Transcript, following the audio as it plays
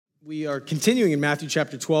We are continuing in Matthew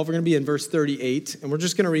chapter 12. We're going to be in verse 38, and we're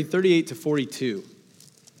just going to read 38 to 42.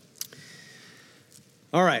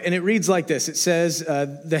 All right, and it reads like this. It says,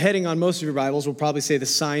 the heading on most of your Bibles will probably say the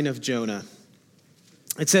sign of Jonah.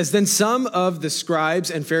 It says, "Then some of the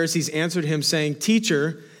scribes and Pharisees answered him, saying,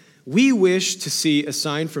 'Teacher, we wish to see a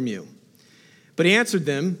sign from you.' But he answered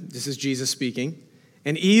them," this is Jesus speaking,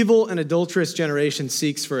 "'An evil and adulterous generation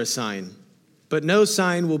seeks for a sign. But no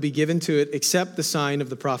sign will be given to it except the sign of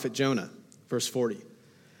the prophet Jonah.'" Verse 40.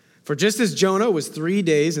 "For just as Jonah was 3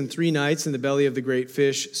 days and 3 nights in the belly of the great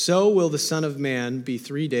fish, so will the Son of Man be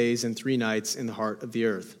 3 days and 3 nights in the heart of the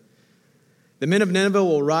earth. The men of Nineveh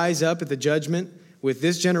will rise up at the judgment with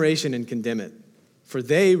this generation and condemn it, for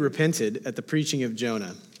they repented at the preaching of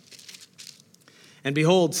Jonah. And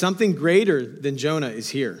behold, something greater than Jonah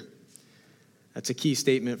is here." That's a key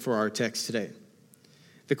statement for our text today.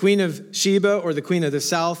 "The queen of Sheba, or the queen of the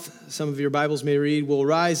south," some of your Bibles may read, "will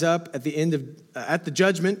rise up at the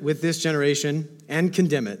judgment with this generation and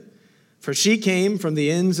condemn it. For she came from the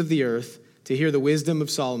ends of the earth to hear the wisdom of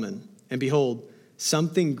Solomon. And behold,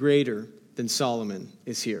 something greater than Solomon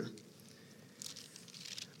is here."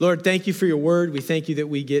 Lord, thank you for your word. We thank you that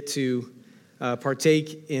we get to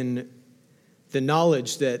partake in the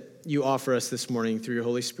knowledge that you offer us this morning through your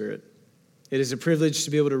Holy Spirit. It is a privilege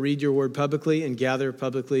to be able to read your word publicly and gather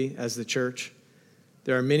publicly as the church.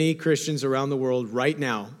 There are many Christians around the world right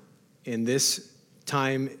now in this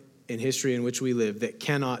time in history in which we live that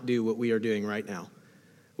cannot do what we are doing right now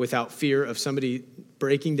without fear of somebody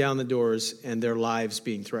breaking down the doors and their lives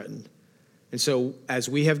being threatened. And so as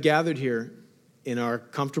we have gathered here in our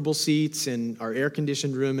comfortable seats in our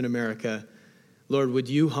air-conditioned room in America, Lord, would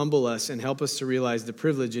you humble us and help us to realize the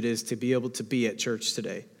privilege it is to be able to be at church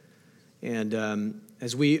today. And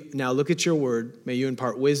as we now look at your word, may you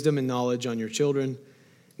impart wisdom and knowledge on your children.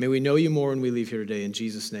 May we know you more when we leave here today. In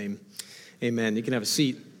Jesus' name, amen. You can have a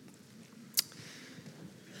seat.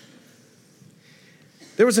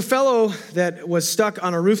 There was a fellow that was stuck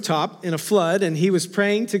on a rooftop in a flood, and he was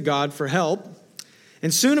praying to God for help.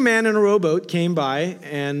 And soon a man in a rowboat came by,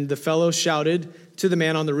 and the fellow shouted to the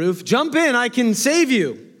man on the roof, "Jump in, I can save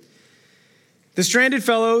you." The stranded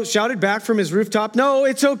fellow shouted back from his rooftop, "No,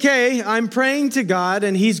 it's okay. I'm praying to God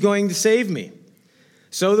and he's going to save me."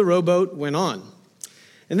 So the rowboat went on.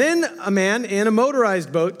 And then a man in a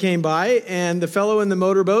motorized boat came by, and the fellow in the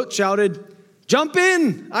motorboat shouted, "Jump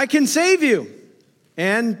in, I can save you."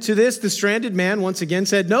 And to this, the stranded man once again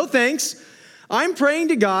said, "No, thanks. I'm praying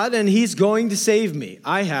to God and he's going to save me.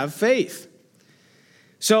 I have faith."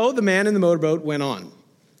 So the man in the motorboat went on.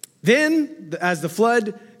 Then, as the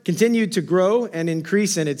flood continued to grow and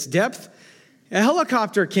increase in its depth, a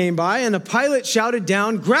helicopter came by, and a pilot shouted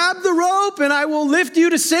down, "Grab the rope and I will lift you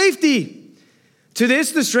to safety." To this,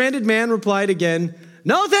 the stranded man replied again,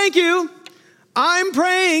 "No, thank you. I'm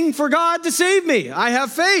praying for God to save me. I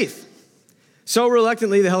have faith." So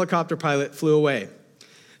reluctantly, the helicopter pilot flew away.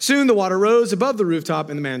 Soon the water rose above the rooftop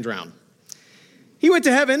and the man drowned. He went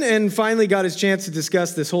to heaven and finally got his chance to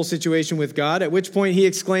discuss this whole situation with God, at which point he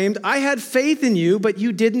exclaimed, "I had faith in you, but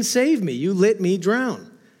you didn't save me. You let me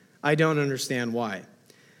drown. I don't understand why."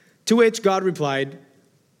 To which God replied,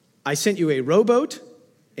 "I sent you a rowboat,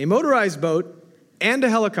 a motorized boat, and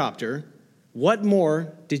a helicopter. What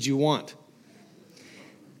more did you want?"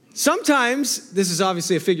 Sometimes, this is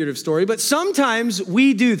obviously a figurative story, but sometimes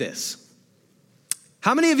we do this.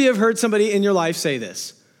 How many of you have heard somebody in your life say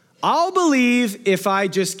this? "I'll believe if I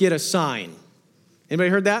just get a sign."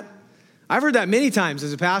 Anybody heard that? I've heard that many times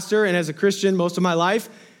as a pastor and as a Christian most of my life,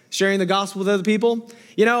 sharing the gospel with other people.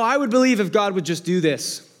 I would believe if God would just do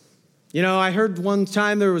this. I heard one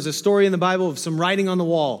time there was a story in the Bible of some writing on the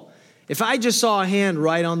wall. If I just saw a hand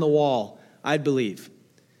write on the wall, I'd believe.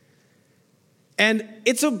 And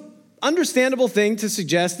it's a understandable thing to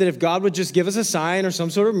suggest that if God would just give us a sign or some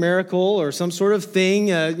sort of miracle or some sort of thing,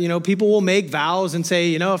 people will make vows and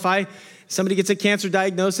say, if somebody gets a cancer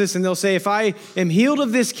diagnosis and they'll say, if I am healed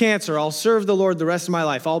of this cancer, I'll serve the Lord the rest of my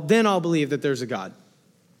life. Then I'll believe that there's a God.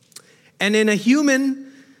 And in a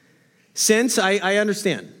human sense, I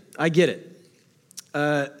understand. I get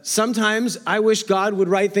it. Sometimes I wish God would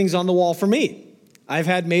write things on the wall for me. I've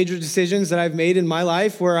had major decisions that I've made in my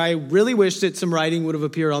life where I really wish that some writing would have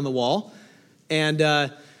appeared on the wall. And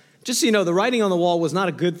just so you know, the writing on the wall was not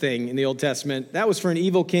a good thing in the Old Testament. That was for an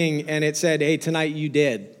evil king, and it said, "Hey, tonight you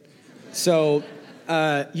dead." So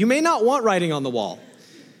you may not want writing on the wall.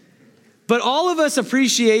 But all of us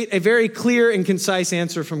appreciate a very clear and concise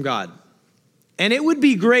answer from God. And it would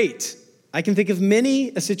be great. I can think of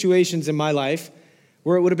many situations in my life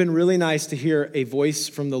where it would have been really nice to hear a voice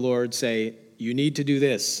from the Lord say, "You need to do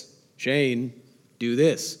this. Shane, do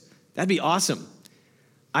this." That'd be awesome.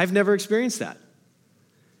 I've never experienced that.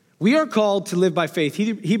 We are called to live by faith.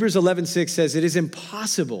 Hebrews 11:6 says it is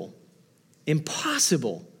impossible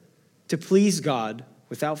to please God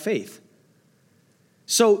without faith.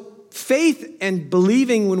 So faith and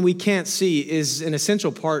believing when we can't see is an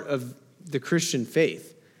essential part of the Christian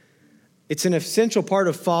faith. It's an essential part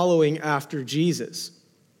of following after Jesus.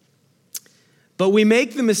 But we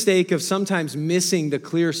make the mistake of sometimes missing the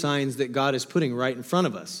clear signs that God is putting right in front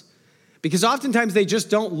of us. Because oftentimes they just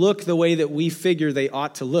don't look the way that we figure they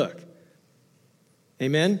ought to look.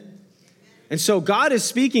 Amen? And so God is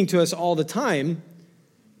speaking to us all the time.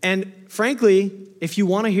 And frankly, if you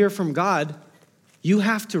want to hear from God, you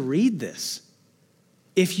have to read this.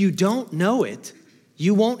 If you don't know it,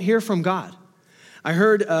 you won't hear from God. I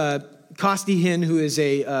heard Costi Hinn, who is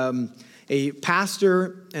a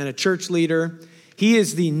pastor and a church leader. He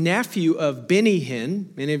is the nephew of Benny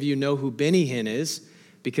Hinn. Many of you know who Benny Hinn is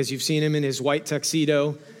because you've seen him in his white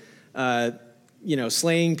tuxedo,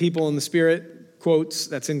 slaying people in the spirit, quotes.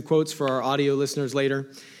 That's in quotes for our audio listeners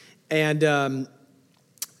later. And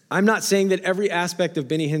I'm not saying that every aspect of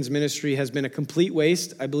Benny Hinn's ministry has been a complete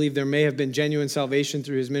waste. I believe there may have been genuine salvation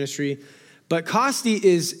through his ministry. But Costi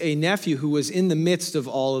is a nephew who was in the midst of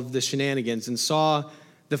all of the shenanigans and saw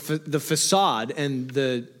the facade and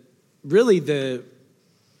the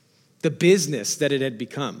business that it had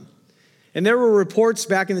become. And there were reports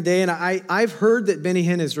back in the day, and I've heard that Benny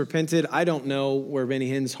Hinn has repented. I don't know where Benny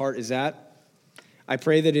Hinn's heart is at. I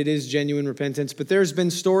pray that it is genuine repentance. But there's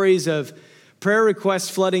been stories of prayer requests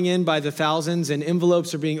flooding in by the thousands, and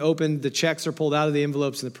envelopes are being opened, the checks are pulled out of the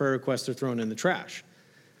envelopes, and the prayer requests are thrown in the trash.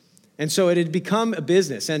 And so it had become a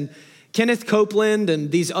business. And Kenneth Copeland and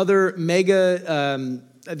these other mega,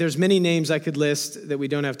 there's many names I could list that we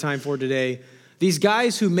don't have time for today. These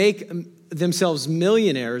guys who make themselves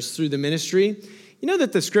millionaires through the ministry, you know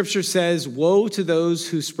that the scripture says, woe to those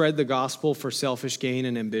who spread the gospel for selfish gain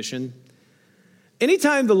and ambition.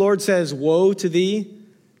 Anytime the Lord says, woe to thee,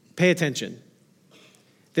 pay attention.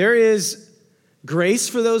 There is grace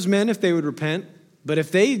for those men if they would repent, but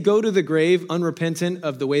if they go to the grave unrepentant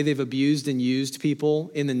of the way they've abused and used people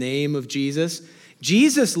in the name of Jesus,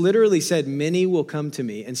 Jesus literally said, many will come to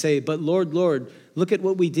me and say, but Lord, Lord, look at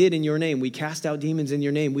what we did in your name. We cast out demons in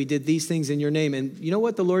your name. We did these things in your name. And you know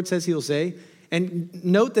what the Lord says he'll say? And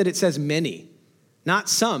note that it says many, not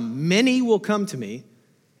some. Many will come to me.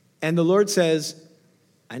 And the Lord says,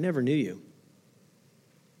 I never knew you.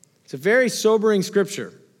 It's a very sobering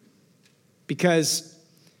scripture because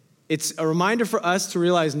it's a reminder for us to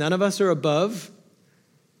realize none of us are above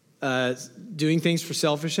doing things for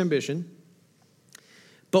selfish ambition.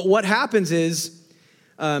 But what happens is,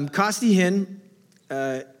 Costi Hinn,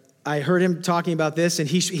 I heard him talking about this, and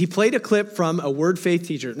he played a clip from a Word Faith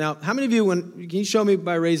teacher. Now, how many of you, can you show me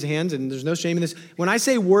by raise of hands, and there's no shame in this. When I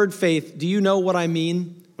say Word Faith, do you know what I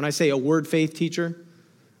mean when I say a Word Faith teacher?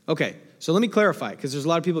 Okay, so let me clarify, because there's a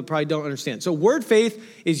lot of people that probably don't understand. So Word Faith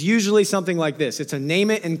is usually something like this. It's a name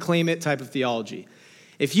it and claim it type of theology.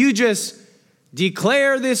 If you just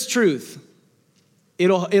declare this truth,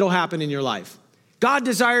 it'll happen in your life. God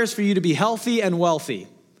desires for you to be healthy and wealthy.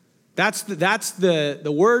 That's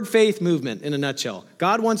the Word Faith movement in a nutshell.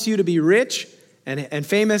 God wants you to be rich and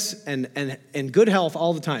famous and good health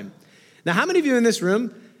all the time. Now, how many of you in this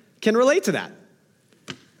room can relate to that?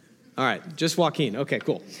 All right, just Joaquin. Okay,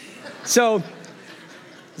 cool. So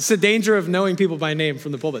it's the danger of knowing people by name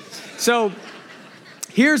from the pulpit. So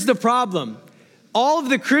here's the problem. All of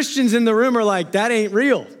the Christians in the room are like, that ain't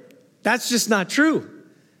real. That's just not true.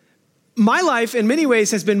 My life, in many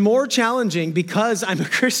ways, has been more challenging because I'm a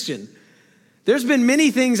Christian. There's been many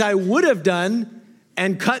things I would have done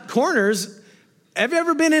and cut corners. Have you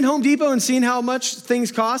ever been in Home Depot and seen how much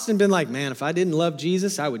things cost and been like, man, if I didn't love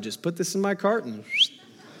Jesus, I would just put this in my cart and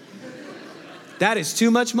that is too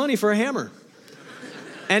much money for a hammer.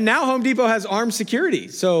 And now Home Depot has armed security,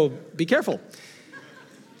 so be careful.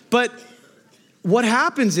 But what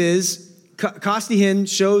happens is, Costi Hinn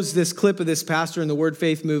shows this clip of this pastor in the Word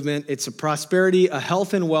Faith movement. It's a prosperity, a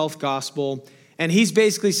health and wealth gospel. And he's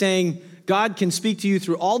basically saying God can speak to you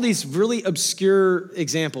through all these really obscure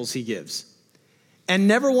examples he gives. And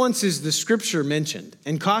never once is the scripture mentioned.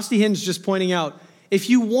 And Costi Hinn's just pointing out, if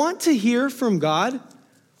you want to hear from God,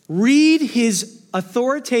 read his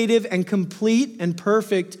authoritative and complete and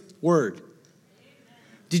perfect word.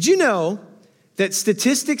 Did you know that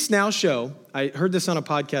statistics now show, I heard this on a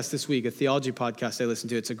podcast this week, a theology podcast I listened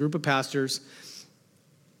to. It's a group of pastors.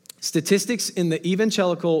 Statistics in the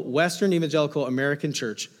Western evangelical American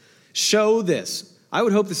church show this. I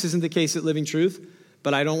would hope this isn't the case at Living Truth,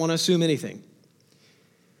 but I don't want to assume anything.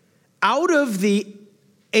 Out of the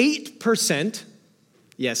 8%,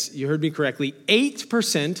 yes, you heard me correctly,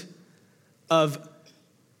 8% of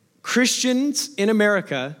Christians in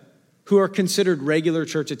America who are considered regular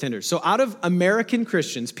church attenders. So out of American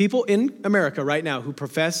Christians, people in America right now who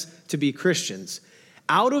profess to be Christians,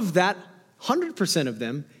 out of that 100% of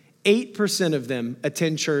them, 8% of them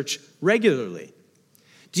attend church regularly.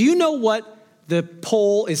 Do you know what the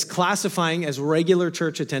poll is classifying as regular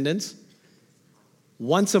church attendance?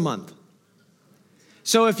 Once a month.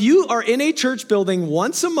 So if you are in a church building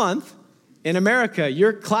once a month in America,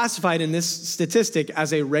 you're classified in this statistic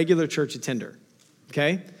as a regular church attender,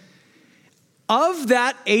 okay? Of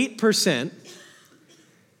that 8%,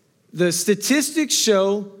 the statistics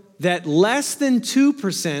show that less than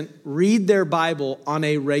 2% read their Bible on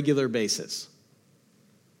a regular basis.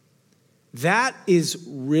 That is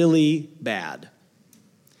really bad.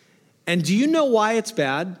 And do you know why it's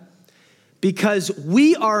bad? Because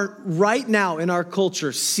we are right now in our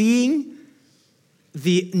culture seeing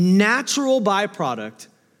the natural byproduct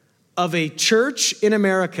of a church in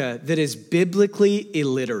America that is biblically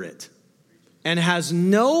illiterate and has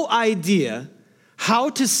no idea how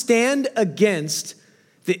to stand against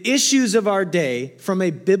the issues of our day from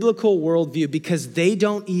a biblical worldview, because they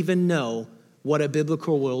don't even know what a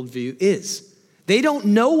biblical worldview is. They don't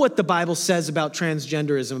know what the Bible says about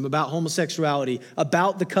transgenderism, about homosexuality,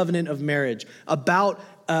 about the covenant of marriage, about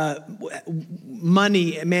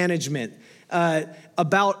money management,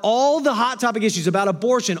 about all the hot topic issues, about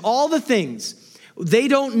abortion, all the things. They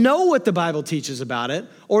don't know what the Bible teaches about it,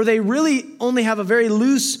 or they really only have a very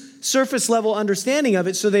loose surface level understanding of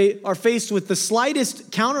it, so they are faced with the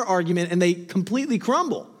slightest counter argument and they completely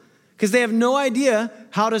crumble because they have no idea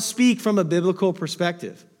how to speak from a biblical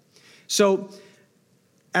perspective. So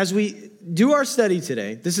as we do our study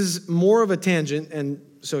today, this is more of a tangent, and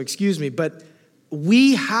so excuse me, but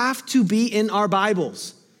we have to be in our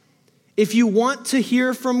Bibles. If you want to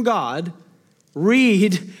hear from God,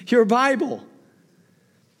 read your Bible.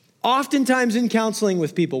 Oftentimes in counseling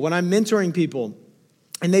with people, when I'm mentoring people,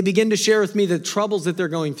 and they begin to share with me the troubles that they're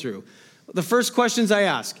going through, the first questions I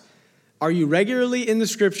ask, are you regularly in the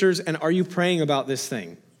scriptures and are you praying about this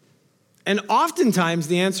thing? And oftentimes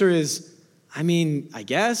the answer is, I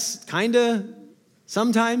guess, kinda,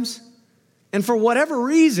 sometimes. And for whatever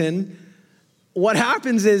reason, what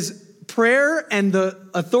happens is prayer and the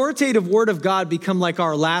authoritative word of God become like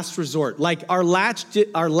our last resort, like our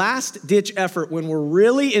last ditch effort when we're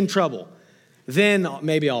really in trouble. Then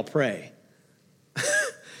maybe I'll pray.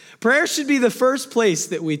 Prayer should be the first place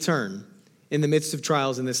that we turn in the midst of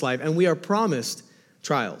trials in this life, and we are promised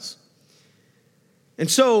trials.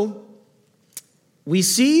 And so we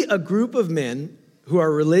see a group of men who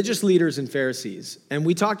are religious leaders and Pharisees, and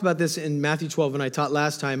we talked about this in Matthew 12 when I taught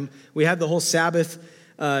last time. We had the whole Sabbath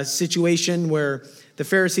situation where the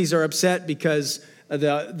Pharisees are upset because do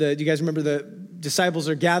you guys remember the disciples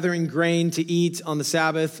are gathering grain to eat on the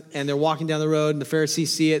Sabbath, and they're walking down the road, and the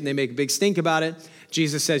Pharisees see it, and they make a big stink about it.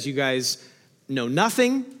 Jesus says, you guys know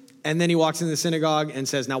nothing. And then he walks into the synagogue and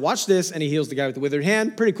says, now watch this. And he heals the guy with the withered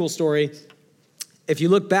hand. Pretty cool story. If you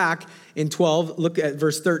look back in 12, look at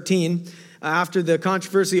verse 13. After the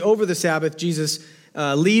controversy over the Sabbath, Jesus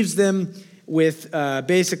leaves them with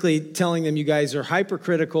basically telling them, you guys are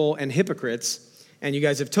hypercritical and hypocrites, and you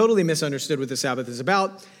guys have totally misunderstood what the Sabbath is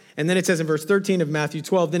about. And then it says in verse 13 of Matthew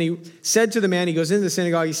 12, then he said to the man, he goes into the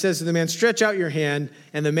synagogue, he says to the man, stretch out your hand.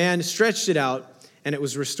 And the man stretched it out, and it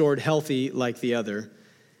was restored healthy like the other.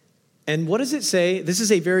 And what does it say? This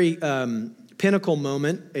is a very pinnacle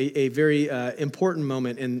moment, a very important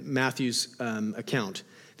moment in Matthew's account.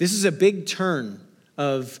 This is a big turn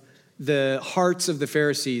of the hearts of the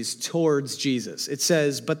Pharisees towards Jesus. It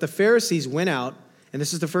says, but the Pharisees went out, and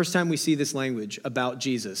this is the first time we see this language about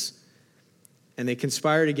Jesus, and they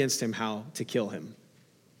conspired against him how to kill him.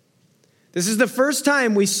 This is the first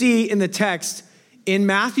time we see in the text in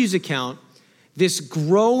Matthew's account this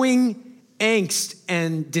growing angst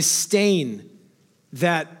and disdain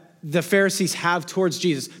that the Pharisees have towards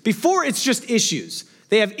Jesus. Before, it's just issues.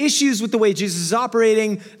 They have issues with the way Jesus is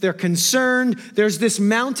operating. They're concerned. There's this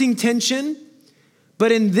mounting tension.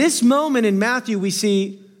 But in this moment in Matthew, we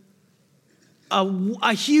see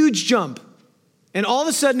a huge jump. And all of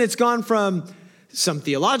a sudden, it's gone from some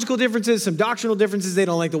theological differences, some doctrinal differences, they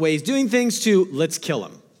don't like the way he's doing things, to let's kill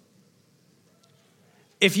him.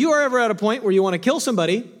 If you are ever at a point where you want to kill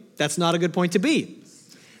somebody, that's not a good point to be.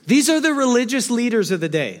 These are the religious leaders of the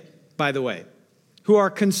day, by the way, who are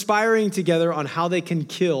conspiring together on how they can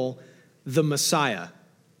kill the Messiah.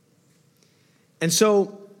 And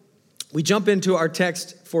so we jump into our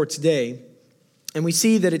text for today, and we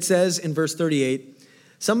see that it says in verse 38,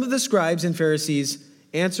 some of the scribes and Pharisees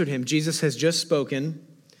answered him. Jesus has just spoken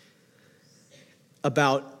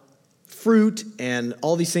about fruit and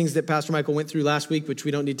all these things that Pastor Michael went through last week, which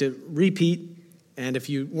we don't need to repeat. And if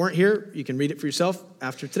you weren't here, you can read it for yourself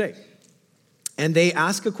after today. And they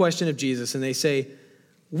ask a question of Jesus, and they say,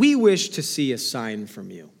 "We wish to see a sign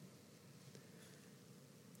from you."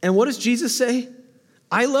 And what does Jesus say?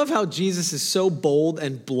 I love how Jesus is so bold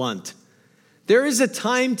and blunt. There is a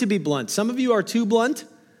time to be blunt. Some of you are too blunt.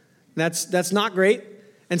 That's not great.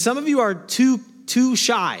 And some of you are too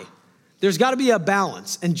shy. There's got to be a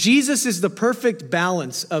balance. And Jesus is the perfect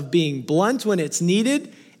balance of being blunt when it's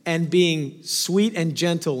needed and being sweet and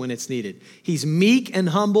gentle when it's needed. He's meek and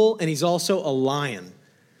humble, and he's also a lion.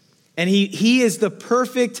 And he is the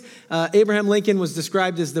perfect, Abraham Lincoln was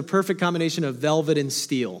described as the perfect combination of velvet and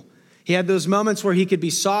steel. He had those moments where he could be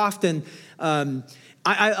soft, and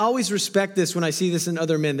I always respect this when I see this in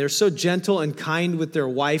other men. They're so gentle and kind with their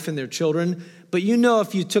wife and their children, but you know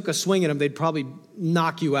if you took a swing at them, they'd probably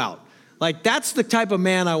knock you out. Like, that's the type of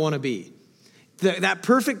man I want to be. That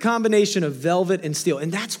perfect combination of velvet and steel.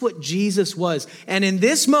 And that's what Jesus was. And in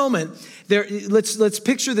this moment, let's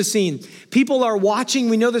picture the scene. People are watching.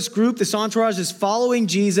 We know this group, this entourage is following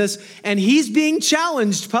Jesus, and he's being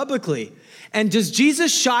challenged publicly. And does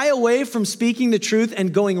Jesus shy away from speaking the truth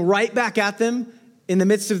and going right back at them in the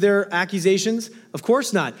midst of their accusations? Of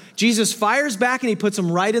course not. Jesus fires back and he puts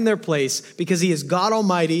them right in their place because he is God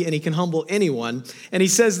Almighty and he can humble anyone. And he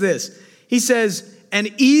says this. He says, "An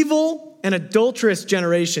evil and adulterous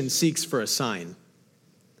generation seeks for a sign."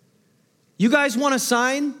 You guys want a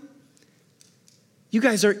sign? You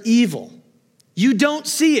guys are evil. You don't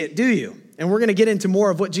see it, do you? And we're going to get into more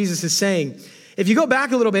of what Jesus is saying. If you go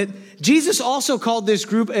back a little bit, Jesus also called this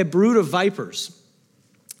group a brood of vipers.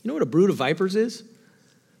 You know what a brood of vipers is?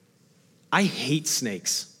 I hate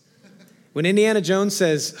snakes. When Indiana Jones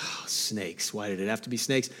says, "Oh, snakes, why did it have to be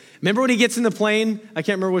snakes?" Remember when he gets in the plane? I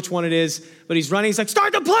can't remember which one it is, but he's running. He's like,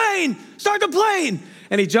 "Start the plane, start the plane."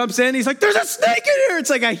 And he jumps in. He's like, "There's a snake in here." It's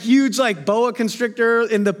like a huge boa constrictor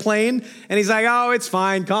in the plane. And he's like, "Oh, it's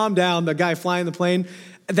fine. Calm down." The guy flying the plane.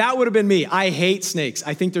 That would have been me. I hate snakes.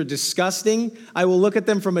 I think they're disgusting. I will look at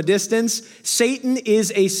them from a distance. Satan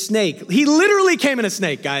is a snake. He literally came in a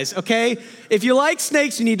snake, guys, okay? If you like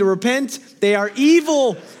snakes, you need to repent. They are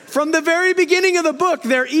evil. From the very beginning of the book,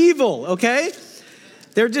 they're evil, okay?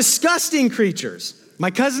 They're disgusting creatures.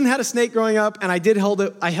 My cousin had a snake growing up, and I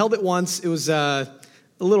held it once. It was a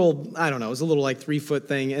little, I don't know, it was a little 3-foot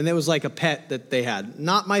thing, and it was like a pet that they had.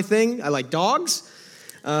 Not my thing. I like dogs.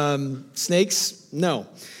 Snakes, no.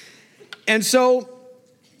 And so,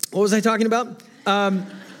 what was I talking about?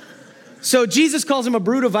 So Jesus calls them a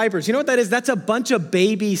brood of vipers. You know what that is? That's a bunch of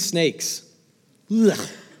baby snakes. Ugh.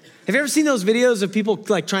 Have you ever seen those videos of people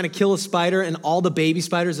trying to kill a spider and all the baby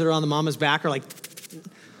spiders that are on the mama's back are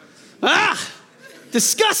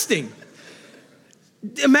disgusting.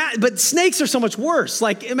 But snakes are so much worse.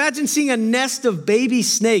 Imagine seeing a nest of baby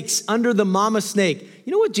snakes under the mama snake.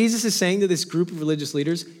 You know what Jesus is saying to this group of religious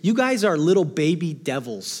leaders? You guys are little baby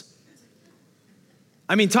devils.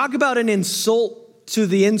 I mean, talk about an insult to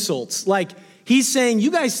the insults. He's saying,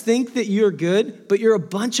 you guys think that you're good, but you're a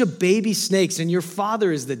bunch of baby snakes and your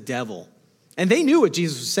father is the devil. And they knew what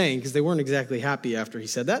Jesus was saying because they weren't exactly happy after he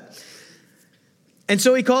said that. And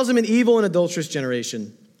so he calls them an evil and adulterous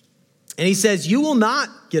generation. And he says, you will not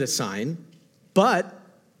get a sign,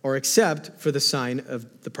 except for the sign of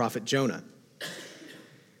the prophet Jonah.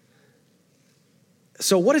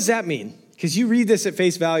 So what does that mean? Because you read this at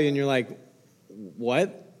face value and you're like,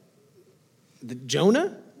 what?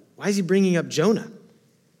 Jonah? Why is he bringing up Jonah?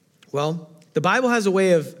 Well, the Bible has a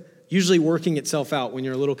way of usually working itself out when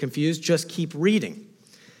you're a little confused. Just keep reading.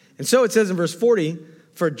 And so it says in verse 40,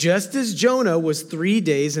 "For just as Jonah was 3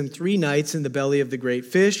 days and 3 nights in the belly of the great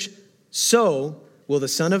fish, so will the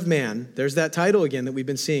Son of Man," there's that title again that we've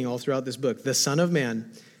been seeing all throughout this book, "the Son of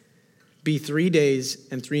Man, be 3 days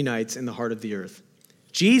and 3 nights in the heart of the earth."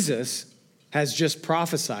 Jesus has just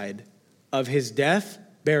prophesied of his death,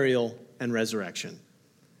 burial, and resurrection.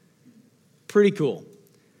 Pretty cool.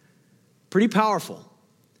 Pretty powerful.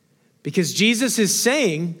 Because Jesus is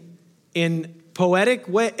saying in a poetic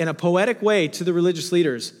way to the religious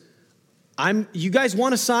leaders, you guys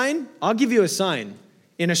want a sign? I'll give you a sign.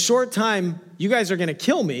 In a short time, you guys are going to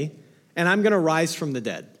kill me, and I'm going to rise from the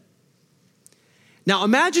dead. Now,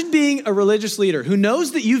 imagine being a religious leader who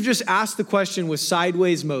knows that you've just asked the question with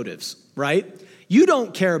sideways motives, right? You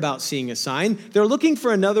don't care about seeing a sign. They're looking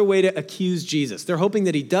for another way to accuse Jesus. They're hoping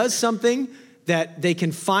that he does something that they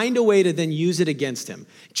can find a way to then use it against him.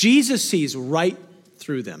 Jesus sees right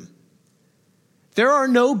through them. There are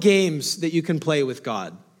no games that you can play with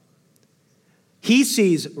God. He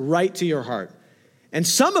sees right to your heart. And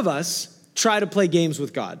some of us try to play games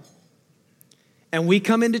with God. And we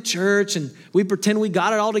come into church and we pretend we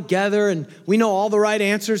got it all together and we know all the right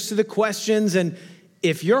answers to the questions. And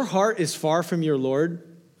if your heart is far from your Lord,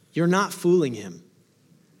 you're not fooling him.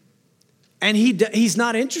 And he's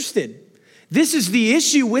not interested. This is the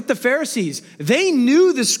issue with the Pharisees. They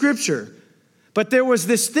knew the scripture, but there was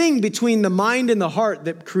this thing between the mind and the heart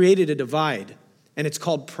that created a divide, and it's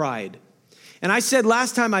called pride. And I said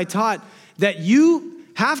last time I taught that you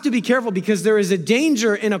have to be careful because there is a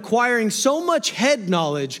danger in acquiring so much head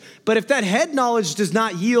knowledge, but if that head knowledge does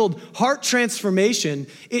not yield heart transformation,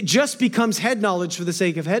 it just becomes head knowledge for the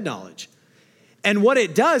sake of head knowledge. And what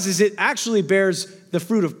it does is it actually bears the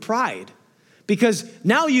fruit of pride. Because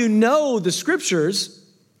now you know the scriptures,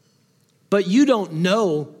 but you don't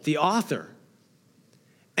know the author.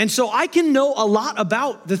 And so I can know a lot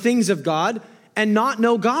about the things of God and not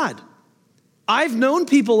know God. I've known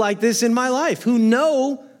people like this in my life who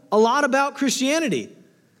know a lot about Christianity,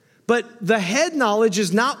 but the head knowledge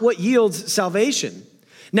is not what yields salvation.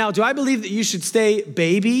 Now, do I believe that you should stay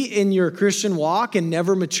baby in your Christian walk and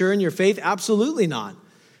never mature in your faith? Absolutely not.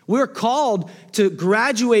 We're called to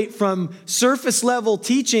graduate from surface level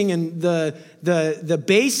teaching and the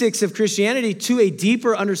basics of Christianity to a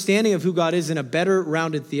deeper understanding of who God is and a better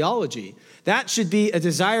rounded theology. That should be a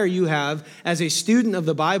desire you have as a student of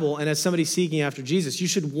the Bible and as somebody seeking after Jesus. You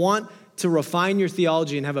should want to refine your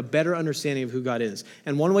theology and have a better understanding of who God is.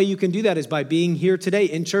 And one way you can do that is by being here today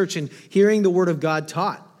in church and hearing the word of God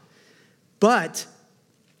taught. But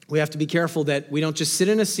we have to be careful that we don't just sit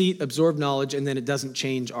in a seat, absorb knowledge, and then it doesn't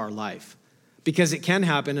change our life. Because it can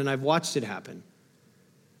happen, and I've watched it happen.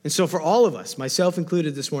 And so for all of us, myself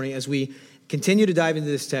included this morning, as we continue to dive into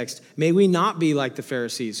this text, may we not be like the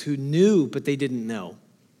Pharisees who knew, but they didn't know.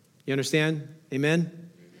 You understand? Amen?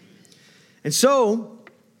 And so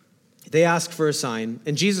they ask for a sign,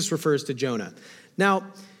 and Jesus refers to Jonah. Now,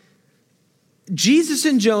 Jesus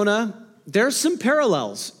and Jonah, there's some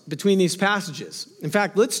parallels between these passages. In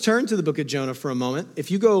fact, let's turn to the book of Jonah for a moment.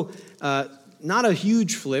 If you go, not a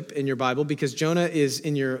huge flip in your Bible, because Jonah is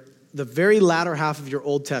in the very latter half of your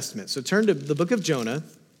Old Testament. So turn to the book of Jonah.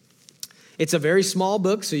 It's a very small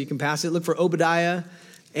book, so you can pass it. Look for Obadiah,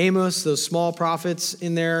 Amos, those small prophets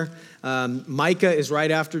in there. Micah is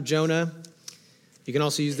right after Jonah. You can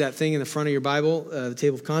also use that thing in the front of your Bible, the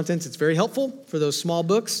table of contents. It's very helpful for those small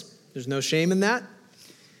books. There's no shame in that.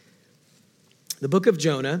 The book of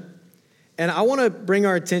Jonah. And I want to bring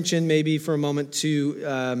our attention maybe for a moment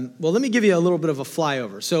to, let me give you a little bit of a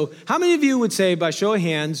flyover. So how many of you would say, by show of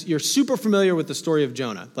hands, you're super familiar with the story of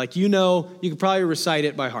Jonah? Like you could probably recite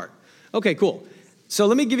it by heart. Okay, cool. So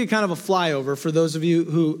let me give you kind of a flyover for those of you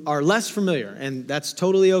who are less familiar, and that's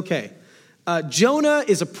totally okay. Jonah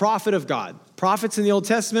is a prophet of God. Prophets in the Old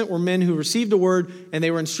Testament were men who received a word, and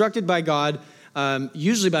they were instructed by God,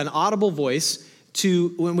 usually by an audible voice,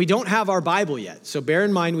 when we don't have our Bible yet. So bear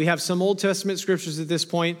in mind, we have some Old Testament scriptures at this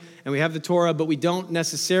point, and we have the Torah, but we don't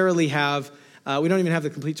necessarily have, we don't even have the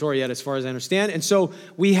complete Torah yet, as far as I understand. And so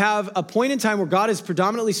we have a point in time where God is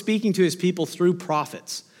predominantly speaking to his people through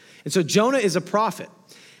prophets. And so Jonah is a prophet.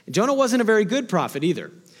 And Jonah wasn't a very good prophet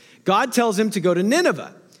either. God tells him to go to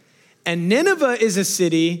Nineveh. And Nineveh is a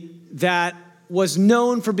city that was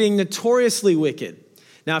known for being notoriously wicked.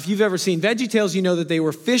 Now, if you've ever seen VeggieTales, you know that they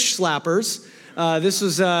were fish slappers. This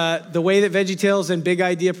was the way that VeggieTales and Big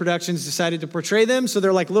Idea Productions decided to portray them. So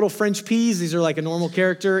they're like little French peas. These are like a normal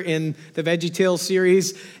character in the VeggieTales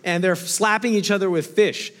series. And they're slapping each other with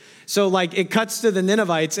fish. So like it cuts to the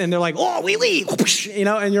Ninevites and they're like, oh, we leave,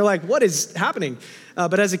 and you're like, what is happening?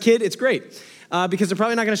 But as a kid, it's great because they're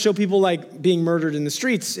probably not going to show people like being murdered in the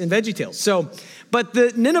streets in VeggieTales. But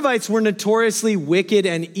the Ninevites were notoriously wicked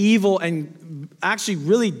and evil and actually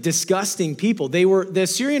really disgusting people. The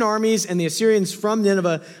Assyrian armies and the Assyrians from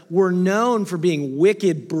Nineveh were known for being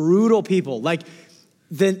wicked, brutal people. Like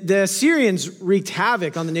the Assyrians wreaked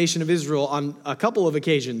havoc on the nation of Israel on a couple of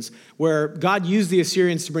occasions where God used the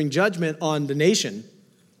Assyrians to bring judgment on the nation.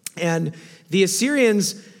 And the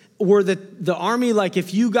Assyrians were the army, like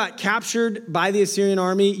if you got captured by the Assyrian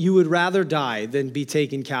army, you would rather die than be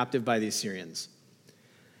taken captive by the Assyrians.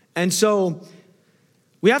 And so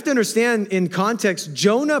we have to understand in context,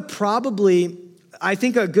 Jonah probably, I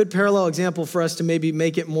think a good parallel example for us to maybe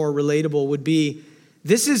make it more relatable would be,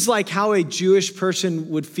 this is like how a Jewish person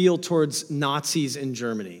would feel towards Nazis in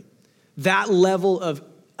Germany. That level of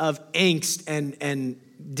angst and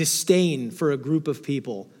disdain for a group of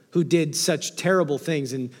people who did such terrible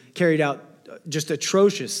things and carried out just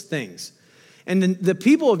atrocious things. And the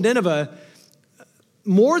people of Nineveh,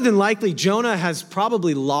 more than likely, Jonah has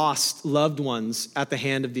probably lost loved ones at the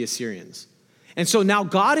hand of the Assyrians. And so now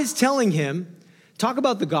God is telling him, talk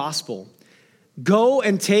about the gospel. Go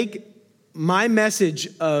and take my message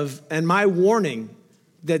and my warning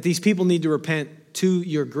that these people need to repent to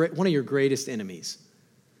one of your greatest enemies.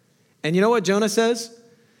 And you know what Jonah says?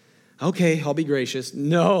 Okay, I'll be gracious.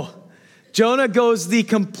 No. Jonah goes the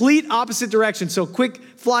complete opposite direction. So quick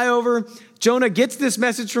flyover. Jonah gets this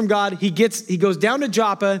message from God. He goes down to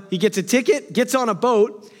Joppa. He gets a ticket, gets on a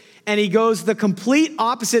boat, and he goes the complete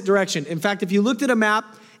opposite direction. In fact, if you looked at a map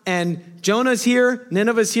and Jonah's here,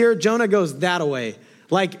 Nineveh's here, Jonah goes that way.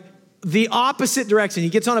 Like the opposite direction. He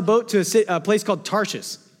gets on a boat to a place called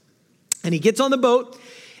Tarshish. And he gets on the boat,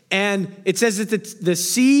 and it says that the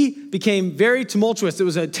sea became very tumultuous. It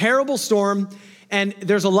was a terrible storm. And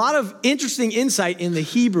there's a lot of interesting insight in the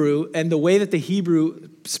Hebrew and the way that the Hebrew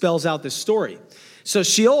spells out this story. So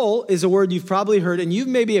Sheol is a word you've probably heard, and you've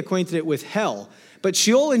maybe acquainted it with hell. But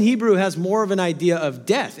Sheol in Hebrew has more of an idea of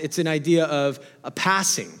death. It's an idea of a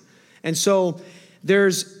passing. And so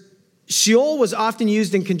Sheol was often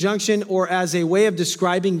used in conjunction or as a way of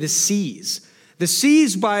describing the seas. The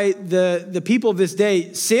seas by the people of this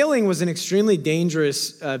day, sailing was an extremely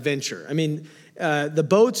dangerous venture. I mean, the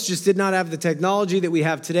boats just did not have the technology that we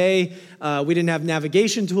have today. We didn't have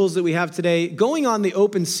navigation tools that we have today. Going on the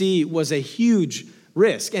open sea was a huge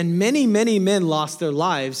risk, and many, many men lost their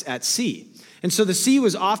lives at sea. And so the sea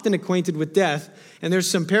was often acquainted with death, and there's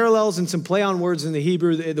some parallels and some play on words in the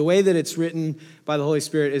Hebrew. The way that it's written by the Holy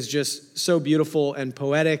Spirit is just so beautiful and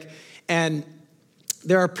poetic. And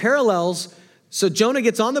there are parallels. So Jonah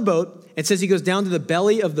gets on the boat. It says he goes down to the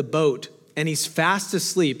belly of the boat, and he's fast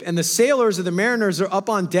asleep. And the sailors or the mariners are up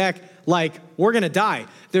on deck like, we're going to die.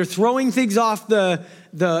 They're throwing things off the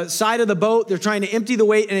side of the boat. They're trying to empty the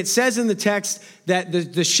weight. And it says in the text that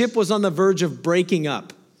the ship was on the verge of breaking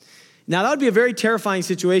up. Now, that would be a very terrifying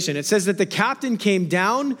situation. It says that the captain came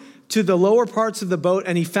down to the lower parts of the boat,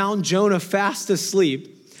 and he found Jonah fast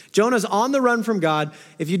asleep. Jonah's on the run from God.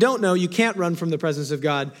 If you don't know, you can't run from the presence of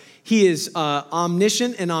God. He is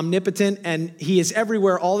omniscient and omnipotent, and he is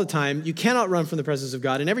everywhere all the time. You cannot run from the presence of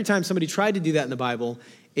God. And every time somebody tried to do that in the Bible,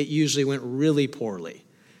 it usually went really poorly.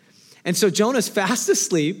 And so Jonah's fast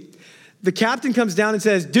asleep. The captain comes down and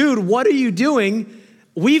says, dude, what are you doing?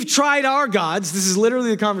 We've tried our gods. This is literally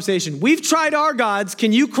the conversation. We've tried our gods.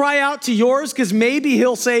 Can you cry out to yours? Because maybe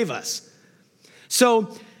he'll save us.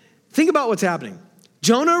 So think about what's happening.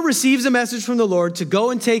 Jonah receives a message from the Lord to go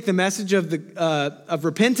and take the message of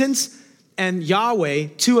repentance and Yahweh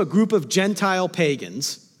to a group of Gentile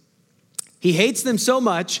pagans. He hates them so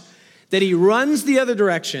much that he runs the other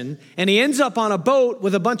direction, and he ends up on a boat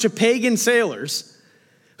with a bunch of pagan sailors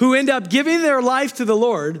who end up giving their life to the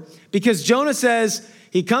Lord because Jonah says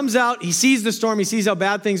he comes out, he sees the storm, he sees how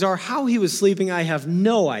bad things are. How he was sleeping, I have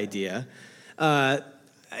no idea.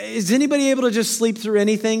 Is anybody able to just sleep through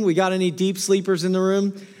anything? We got any deep sleepers in the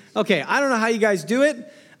room? Okay, I don't know how you guys do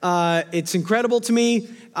it. It's incredible to me.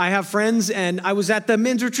 I have friends, and I was at the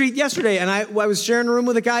men's retreat yesterday, and I was sharing a room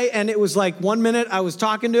with a guy, and it was like 1 minute I was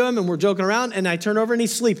talking to him, and we're joking around, and I turn over, and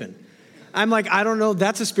he's sleeping. I'm like, I don't know.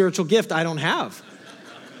 That's a spiritual gift I don't have.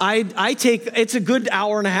 It's a good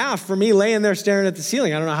hour and a half for me laying there staring at the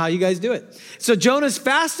ceiling. I don't know how you guys do it. So Jonah's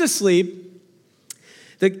fast asleep.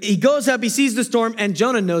 He goes up, he sees the storm, and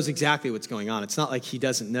Jonah knows exactly what's going on. It's not like he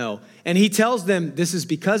doesn't know. And he tells them, this is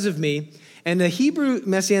because of me. And the Hebrew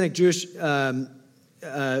Messianic Jewish rabbi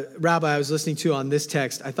I was listening to on this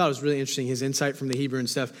text, I thought it was really interesting, his insight from the Hebrew and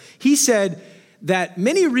stuff. He said that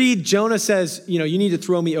many read Jonah says, you need to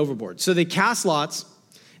throw me overboard. So they cast lots.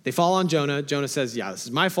 They fall on Jonah. Jonah says, yeah, this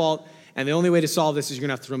is my fault. And the only way to solve this is you're going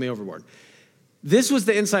to have to throw me overboard. This was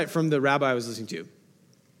the insight from the rabbi I was listening to.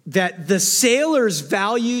 That the sailors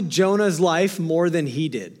valued Jonah's life more than he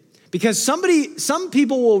did. Because some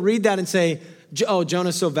people will read that and say, oh,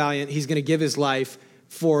 Jonah's so valiant, he's going to give his life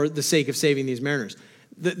for the sake of saving these mariners.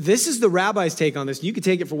 This is the rabbi's take on this. You can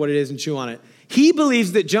take it for what it is and chew on it. He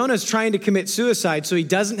believes that Jonah's trying to commit suicide so he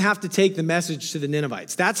doesn't have to take the message to the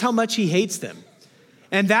Ninevites. That's how much he hates them.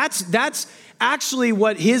 And that's actually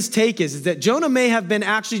what his take is that Jonah may have been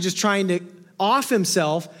actually just trying to off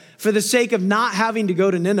himself for the sake of not having to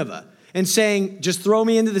go to Nineveh and saying, just throw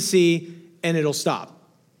me into the sea and it'll stop.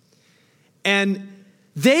 And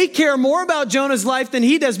they care more about Jonah's life than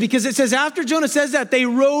he does because it says after Jonah says that, they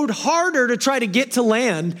rowed harder to try to get to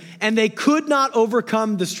land and they could not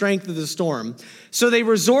overcome the strength of the storm. So they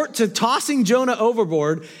resort to tossing Jonah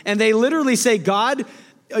overboard and they literally say, God,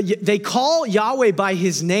 they call Yahweh by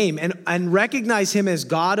his name and recognize him as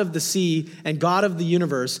God of the sea and God of the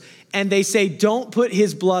universe. And they say, don't put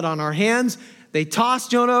his blood on our hands. They toss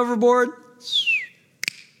Jonah overboard.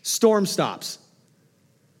 Storm stops.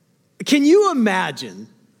 Can you imagine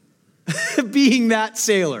being that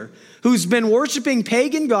sailor who's been worshiping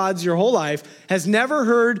pagan gods your whole life, has never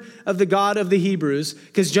heard of the God of the Hebrews?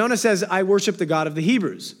 Because Jonah says, I worship the God of the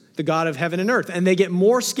Hebrews, the God of heaven and earth. And they get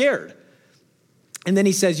more scared. And then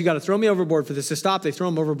he says, you got to throw me overboard for this to stop. They throw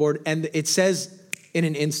him overboard. And it says in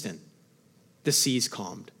an instant, the seas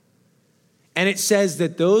calmed. And it says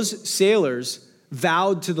that those sailors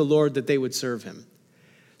vowed to the Lord that they would serve him.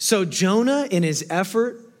 So Jonah, in his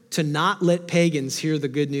effort to not let pagans hear the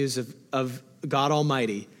good news of God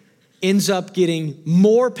Almighty, ends up getting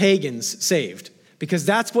more pagans saved, because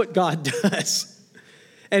that's what God does.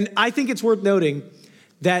 And I think it's worth noting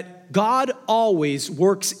that God always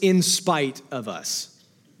works in spite of us.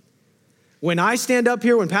 When I stand up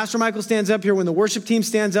here, when Pastor Michael stands up here, when the worship team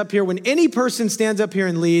stands up here, when any person stands up here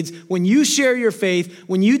and leads, when you share your faith,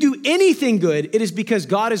 when you do anything good, it is because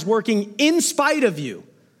God is working in spite of you.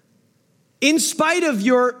 In spite of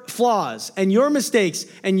your flaws and your mistakes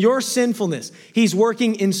and your sinfulness, he's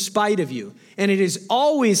working in spite of you. And it is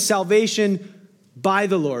always salvation by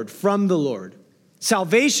the Lord, from the Lord.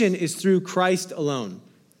 Salvation is through Christ alone,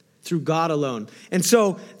 through God alone. And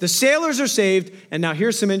so the sailors are saved. And now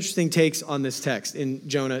here's some interesting takes on this text in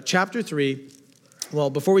Jonah chapter 3. Well,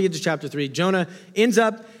 before we get to chapter 3, Jonah ends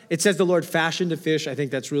up, it says the Lord fashioned a fish. I think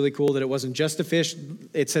that's really cool that it wasn't just a fish.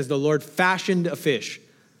 It says the Lord fashioned a fish.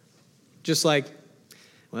 Just like,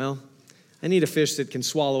 well, I need a fish that can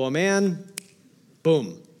swallow a man.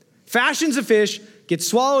 Boom. Fashions a fish, gets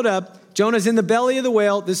swallowed up. Jonah's in the belly of the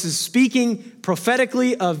whale. This is speaking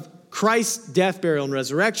prophetically of Christ's death, burial, and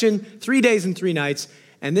resurrection, 3 days and 3 nights.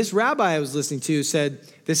 And this rabbi I was listening to said,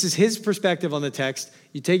 this is his perspective on the text.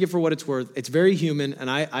 You take it for what it's worth. It's very human,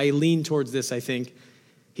 and I lean towards this, I think.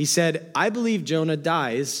 He said, I believe Jonah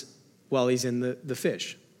dies while he's in the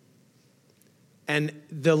fish. And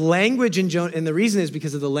the language in Jonah, and the reason is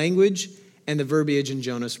because of the language and the verbiage in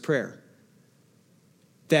Jonah's prayer.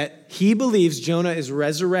 That he believes Jonah is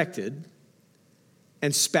resurrected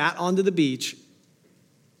and spat onto the beach,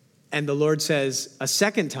 and the Lord says a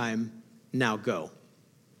second time, now go.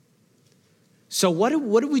 So what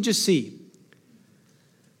did we just see?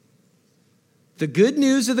 The good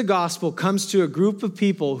news of the gospel comes to a group of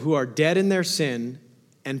people who are dead in their sin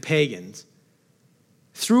and pagans,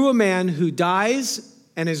 through a man who dies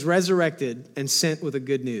and is resurrected and sent with the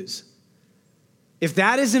good news. If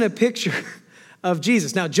that isn't a picture of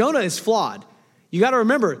Jesus. Now, Jonah is flawed. You got to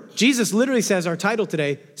remember, Jesus literally says, our title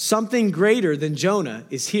today, something greater than Jonah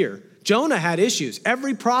is here. Jonah had issues.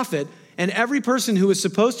 Every prophet and every person who is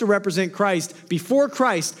supposed to represent Christ before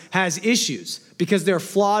Christ has issues because they're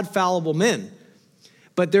flawed, fallible men.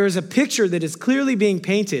 But there is a picture that is clearly being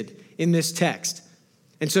painted in this text.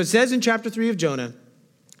 And so it says in chapter 3 of Jonah,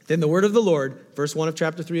 then the word of the Lord, verse 1 of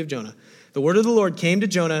chapter 3 of Jonah, the word of the Lord came to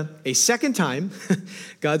Jonah a second time.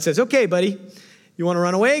 God says, okay, buddy, you want to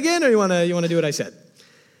run away again, or you want to do what I said?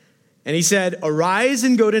 And he said, arise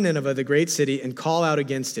and go to Nineveh, the great city, and call out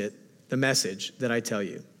against it the message that I tell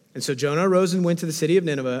you. And so Jonah arose and went to the city of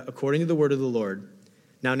Nineveh according to the word of the Lord.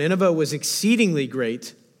 Now Nineveh was exceedingly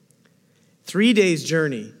great, 3 days'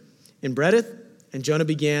 journey in breadth, and Jonah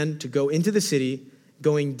began to go into the city,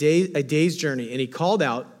 going a day's journey. And he called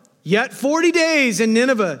out, yet 40 days and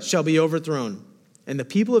Nineveh shall be overthrown. And the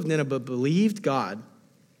people of Nineveh believed God,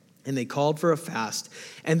 and they called for a fast,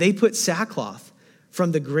 and they put sackcloth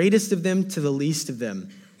from the greatest of them to the least of them.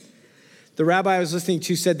 The rabbi I was listening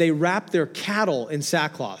to said they wrapped their cattle in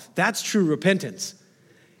sackcloth. That's true repentance.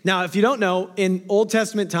 Now, if you don't know, in Old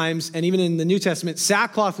Testament times and even in the New Testament,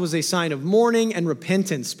 sackcloth was a sign of mourning and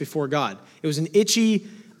repentance before God. It was an itchy,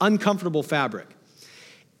 uncomfortable fabric.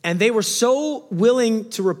 And they were so willing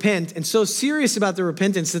to repent and so serious about their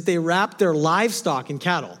repentance that they wrapped their livestock in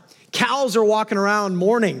cattle. Cows are walking around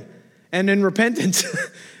mourning and in repentance.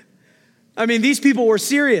 I mean, these people were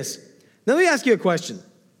serious. Now, let me ask you a question.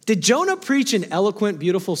 Did Jonah preach an eloquent,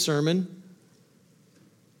 beautiful sermon?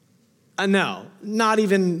 No, not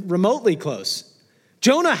even remotely close.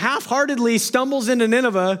 Jonah half-heartedly stumbles into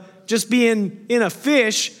Nineveh just being in a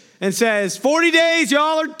fish and says, 40 days,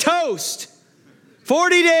 y'all are toast.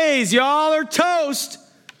 40 days, y'all are toast.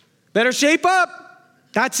 Better shape up.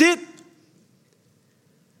 That's it.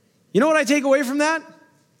 You know what I take away from that?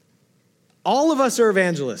 All of us are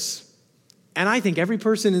evangelists. And I think every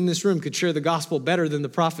person in this room could share the gospel better than the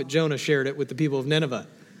prophet Jonah shared it with the people of Nineveh.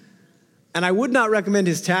 And I would not recommend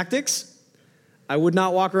his tactics. I would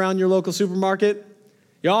not walk around your local supermarket.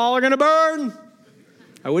 Y'all are going to burn.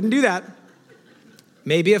 I wouldn't do that.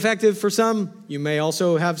 May be effective for some. You may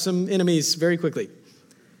also have some enemies very quickly.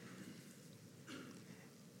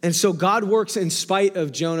 And so God works in spite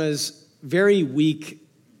of Jonah's very weak,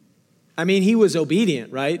 he was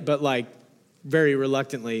obedient, right? But like very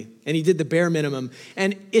reluctantly. And he did the bare minimum.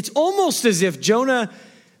 And it's almost as if Jonah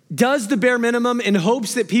does the bare minimum in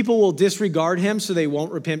hopes that people will disregard him so they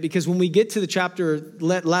won't repent. Because when we get to the chapter,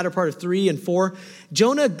 latter part of 3 and 4,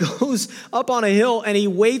 Jonah goes up on a hill and he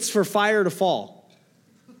waits for fire to fall.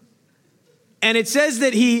 And it says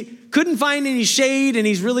that he couldn't find any shade and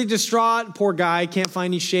he's really distraught. Poor guy, can't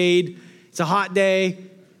find any shade. It's a hot day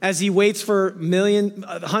as he waits for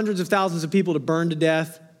hundreds of thousands of people to burn to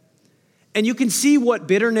death. And you can see what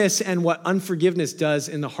bitterness and what unforgiveness does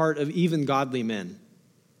in the heart of even godly men.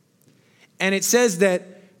 And it says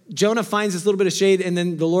that Jonah finds this little bit of shade and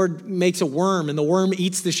then the Lord makes a worm and the worm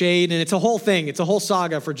eats the shade. And it's a whole thing. It's a whole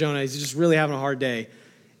saga for Jonah. He's just really having a hard day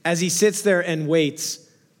as he sits there and waits.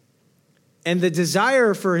 And the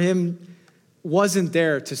desire for him wasn't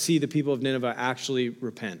there to see the people of Nineveh actually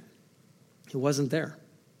repent. It wasn't there.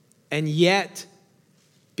 And yet,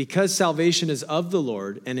 because salvation is of the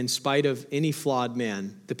Lord and in spite of any flawed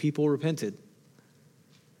man, the people repented.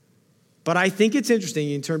 But I think it's interesting,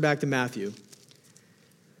 you can turn back to Matthew,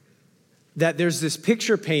 that there's this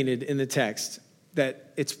picture painted in the text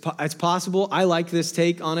that it's possible. I like this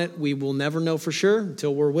take on it. We will never know for sure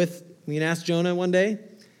until we can ask Jonah one day,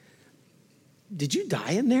 did you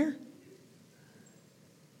die in there?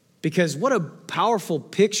 Because what a powerful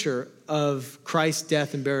picture of Christ's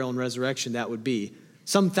death and burial and resurrection that would be.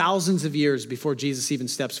 Some thousands of years before Jesus even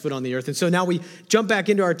steps foot on the earth. And so now we jump back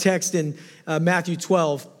into our text in Matthew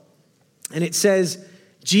 12. And it says,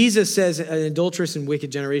 Jesus says, an adulterous and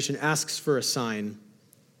wicked generation asks for a sign.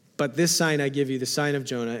 But this sign I give you, the sign of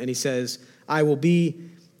Jonah. And he says, I will be,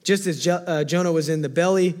 just as Jonah was in the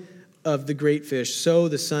belly of the great fish, so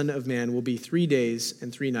the Son of Man will be 3 days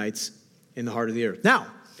and 3 nights in the heart of the earth. Now,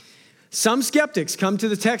 some skeptics come to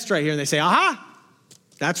the text right here and they say, aha,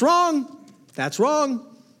 that's wrong. That's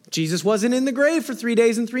wrong. Jesus wasn't in the grave for 3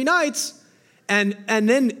 days and 3 nights. And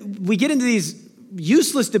then we get into these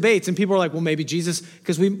useless debates and people are like, well, maybe Jesus,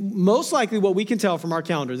 because most likely what we can tell from our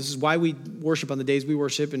calendar, this is why we worship on the days we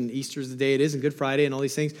worship and Easter is the day it is and Good Friday and all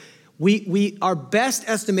these things. Our best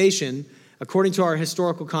estimation, according to our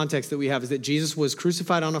historical context that we have, is that Jesus was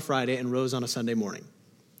crucified on a Friday and rose on a Sunday morning.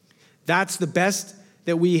 That's the best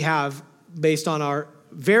that we have based on our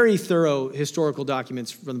very thorough historical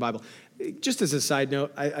documents from the Bible. Just as a side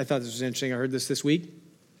note, I thought this was interesting. I heard this week.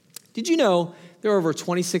 Did you know there are over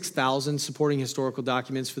 26,000 supporting historical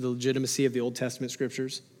documents for the legitimacy of the Old Testament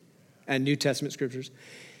scriptures and New Testament scriptures?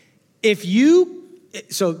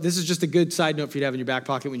 So this is just a good side note for you to have in your back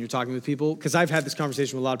pocket when you're talking with people, because I've had this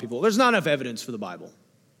conversation with a lot of people. There's not enough evidence for the Bible.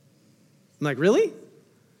 I'm like, really?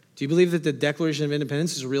 Do you believe that the Declaration of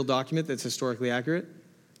Independence is a real document that's historically accurate?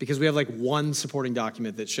 Because we have like one supporting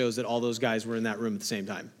document that shows that all those guys were in that room at the same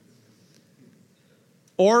time.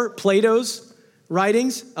 Or Plato's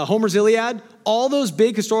writings, Homer's Iliad, all those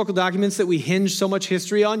big historical documents that we hinge so much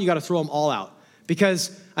history on, you got to throw them all out.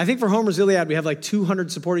 Because I think for Homer's Iliad, we have like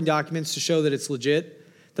 200 supporting documents to show that it's legit.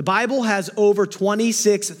 The Bible has over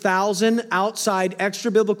 26,000 outside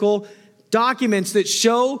extra-biblical documents that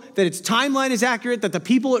show that its timeline is accurate, that the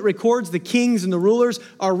people it records, the kings and the rulers,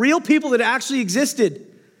 are real people that actually existed.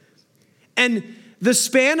 And the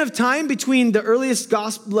span of time between the earliest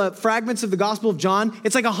gospel fragments of the Gospel of John,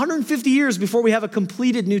 it's like 150 years before we have a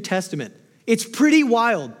completed New Testament. It's pretty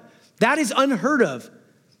wild. That is unheard of.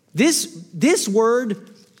 This word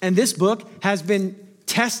and this book has been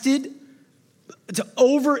tested to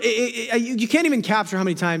you can't even capture how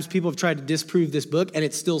many times people have tried to disprove this book, and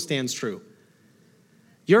it still stands true.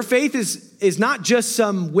 Your faith is not just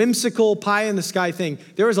some whimsical pie-in-the-sky thing.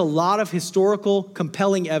 There is a lot of historical,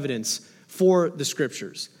 compelling evidence for the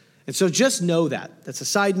scriptures. And so just know that. That's a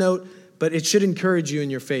side note, but it should encourage you in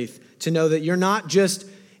your faith to know that you're not just...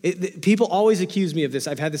 people always accuse me of this.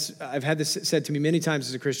 I've had this said to me many times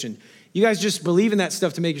as a Christian. You guys just believe in that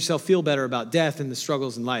stuff to make yourself feel better about death and the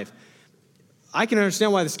struggles in life. I can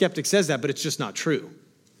understand why the skeptic says that, but it's just not true.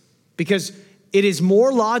 Because it is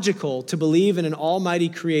more logical to believe in an almighty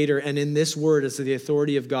creator and in this word as the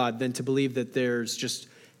authority of God than to believe that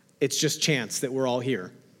it's just chance that we're all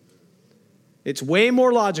here. It's way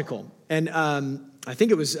more logical. And I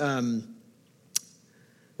think it was,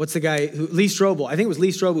 what's the guy, Lee Strobel. I think it was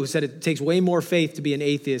Lee Strobel who said it takes way more faith to be an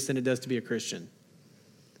atheist than it does to be a Christian.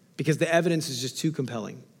 Because the evidence is just too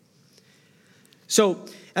compelling. So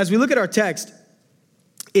as we look at our text,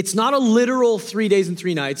 it's not a literal 3 days and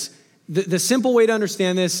 3 nights. The simple way to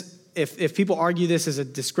understand this, if people argue this as a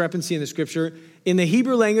discrepancy in the scripture, in the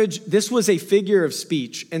Hebrew language, this was a figure of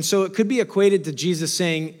speech. And so it could be equated to Jesus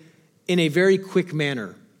saying, in a very quick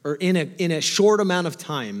manner, or in a short amount of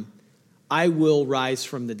time, I will rise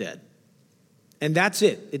from the dead. And that's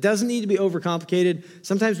it. It doesn't need to be overcomplicated.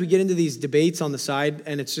 Sometimes we get into these debates on the side,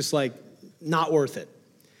 and it's just like not worth it.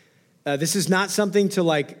 This is not something to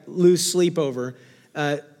like lose sleep over.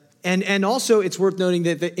 And also, it's worth noting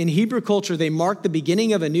that in Hebrew culture, they mark the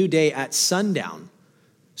beginning of a new day at sundown.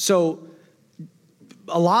 So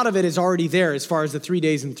a lot of it is already there as far as the 3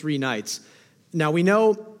 days and 3 nights. Now, we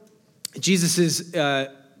know Jesus is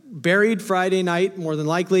buried Friday night, more than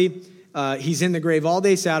likely. He's in the grave all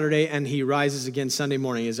day Saturday, and he rises again Sunday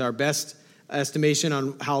morning is our best estimation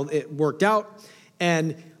on how it worked out.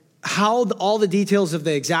 And how all the details of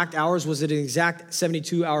the exact hours, was it an exact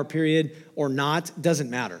 72-hour period or not, doesn't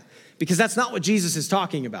matter. Because that's not what Jesus is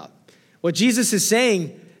talking about. What Jesus is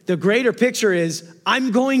saying, the greater picture is,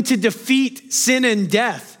 I'm going to defeat sin and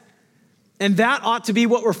death. And that ought to be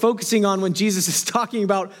what we're focusing on when Jesus is talking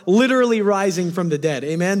about literally rising from the dead.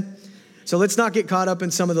 Amen? So let's not get caught up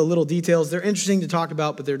in some of the little details. They're interesting to talk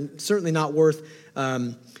about, but they're certainly not worth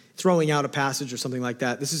throwing out a passage or something like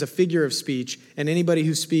that. This is a figure of speech, and anybody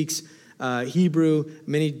who speaks Hebrew,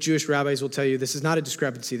 many Jewish rabbis will tell you this is not a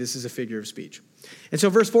discrepancy, this is a figure of speech. And so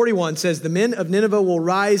verse 41 says, the men of Nineveh will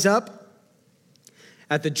rise up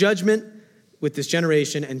at the judgment with this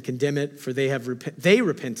generation and condemn it, for they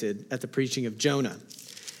repented at the preaching of Jonah.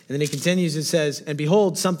 And then he continues and says, and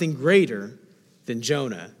behold, something greater than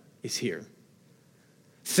Jonah is here.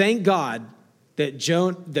 Thank God that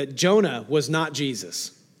Jonah was not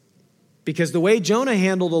Jesus. Because the way Jonah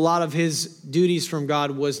handled a lot of his duties from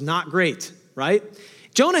God was not great, right?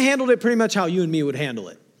 Jonah handled it pretty much how you and me would handle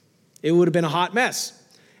it. It would have been a hot mess.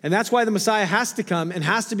 And that's why the Messiah has to come and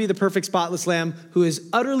has to be the perfect spotless lamb who is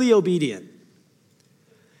utterly obedient.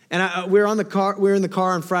 And we were in the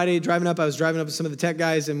car on Friday driving up. I was driving up with some of the tech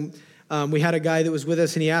guys, and we had a guy that was with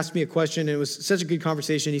us, and he asked me a question, and it was such a good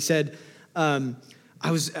conversation. He said, I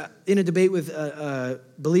was in a debate with a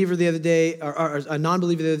believer the other day, or a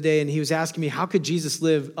non-believer the other day, and he was asking me, how could Jesus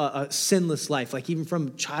live a sinless life, like even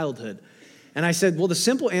from childhood? And I said, well, the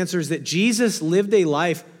simple answer is that Jesus lived a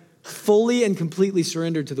life fully and completely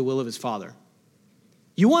surrendered to the will of his Father.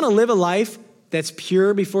 You want to live a life that's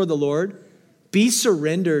pure before the Lord? Be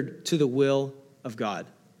surrendered to the will of God.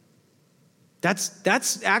 That's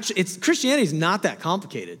actually, Christianity is not that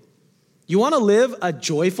complicated. You want to live a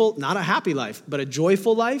joyful, not a happy life, but a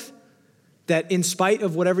joyful life that in spite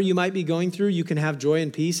of whatever you might be going through, you can have joy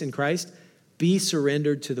and peace in Christ. Be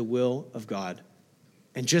surrendered to the will of God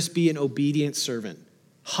and just be an obedient servant.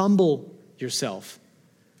 Humble yourself.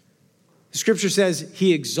 The scripture says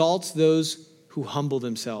he exalts those who humble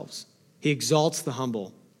themselves. He exalts the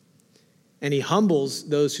humble. And he humbles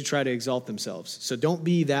those who try to exalt themselves. So don't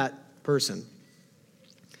be that person.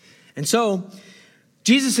 And so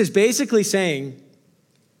Jesus is basically saying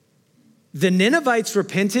the Ninevites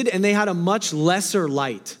repented and they had a much lesser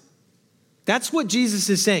light. That's what Jesus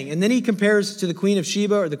is saying. And then he compares to the Queen of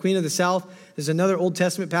Sheba or the Queen of the South. There's another Old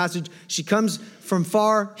Testament passage. She comes from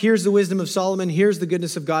far. Here's the wisdom of Solomon. Here's the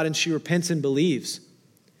goodness of God. And she repents and believes.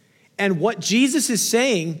 And what Jesus is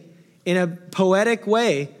saying in a poetic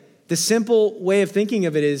way, the simple way of thinking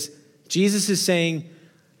of it is Jesus is saying,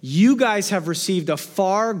 you guys have received a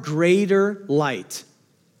far greater light,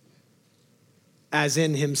 as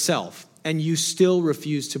in himself, and you still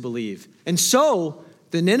refuse to believe. And so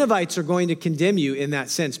the Ninevites are going to condemn you in that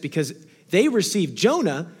sense because they received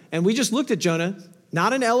Jonah, and we just looked at Jonah,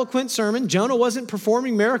 not an eloquent sermon. Jonah wasn't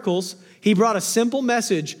performing miracles. He brought a simple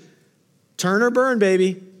message, turn or burn,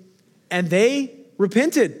 baby. And they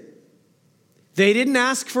repented. They didn't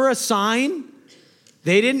ask for a sign.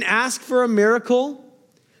 They didn't ask for a miracle.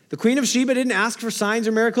 The Queen of Sheba didn't ask for signs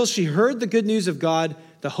or miracles. She heard the good news of God,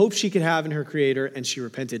 the hope she could have in her Creator, and she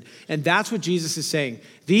repented. And that's what Jesus is saying.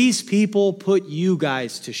 These people put you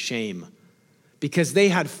guys to shame because they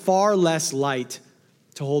had far less light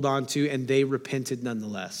to hold on to, and they repented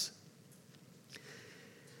nonetheless.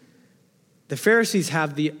 The Pharisees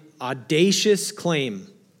have the audacious claim,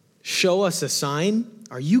 show us a sign?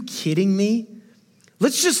 Are you kidding me?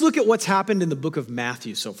 Let's just look at what's happened in the book of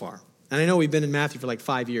Matthew so far. And I know we've been in Matthew for like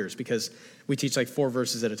 5 years because we teach like 4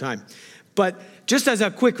 verses at a time. But just as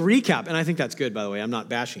a quick recap, and I think that's good, by the way, I'm not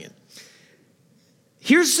bashing it.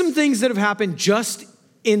 Here's some things that have happened just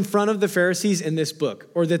in front of the Pharisees in this book,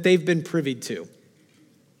 or that they've been privy to.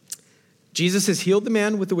 Jesus has healed the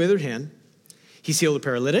man with the withered hand. He's healed a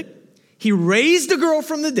paralytic. He raised a girl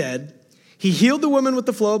from the dead. He healed the woman with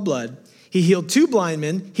the flow of blood. He healed 2 blind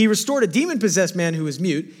men. He restored a demon-possessed man who was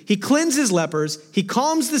mute. He cleanses lepers. He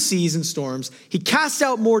calms the seas and storms. He casts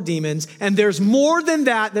out more demons. And there's more than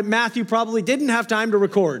that Matthew probably didn't have time to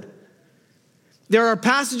record. There are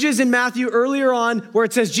passages in Matthew earlier on where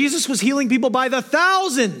it says Jesus was healing people by the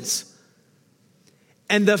thousands.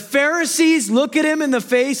 And the Pharisees look at him in the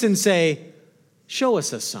face and say, show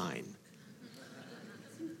us a sign.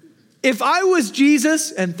 If I was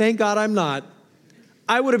Jesus, and thank God I'm not,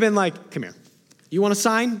 I would have been like, come here. You want a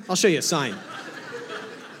sign? I'll show you a sign.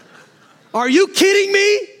 Are you kidding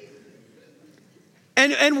me?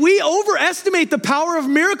 And we overestimate the power of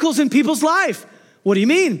miracles in people's life. What do you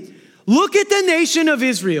mean? Look at the nation of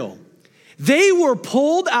Israel. They were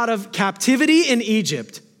pulled out of captivity in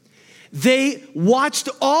Egypt. They watched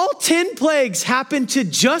all 10 plagues happen to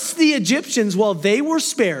just the Egyptians while they were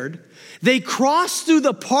spared. They crossed through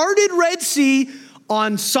the parted Red Sea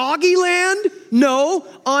on soggy land? No,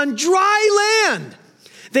 on dry land.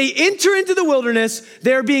 They enter into the wilderness.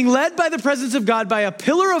 They're being led by the presence of God by a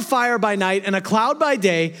pillar of fire by night and a cloud by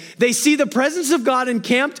day. They see the presence of God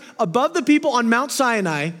encamped above the people on Mount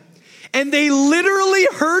Sinai, and they literally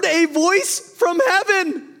heard a voice from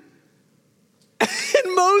heaven.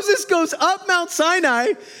 And Moses goes up Mount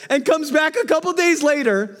Sinai and comes back a couple days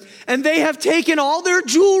later, and they have taken all their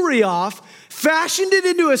jewelry off, fashioned it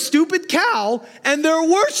into a stupid cow, and they're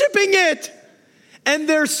worshiping it. And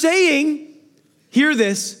they're saying, hear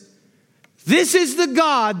this, this is the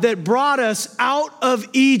God that brought us out of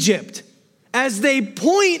Egypt, as they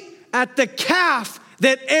point at the calf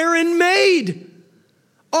that Aaron made.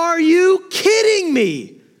 Are you kidding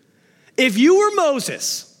me? If you were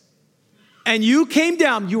Moses and you came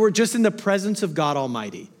down, you were just in the presence of God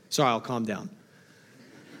Almighty. Sorry, I'll calm down.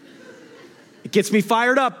 It gets me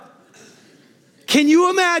fired up. Can you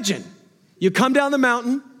imagine? You come down the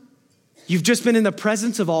mountain, you've just been in the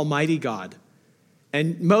presence of Almighty God.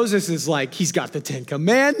 And Moses is like, he's got the 10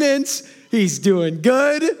 Commandments. He's doing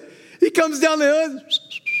good. He comes down the hill.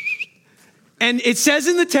 And it says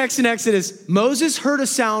in the text in Exodus, Moses heard a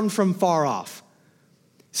sound from far off.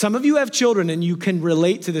 Some of you have children and you can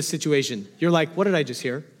relate to this situation. You're like, what did I just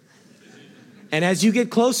hear? And as you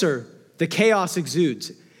get closer, the chaos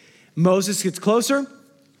exudes. Moses gets closer.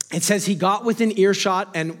 It says he got within earshot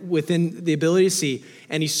and within the ability to see,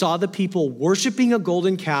 and he saw the people worshiping a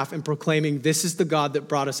golden calf and proclaiming, this is the God that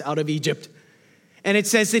brought us out of Egypt. And it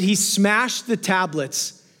says that he smashed the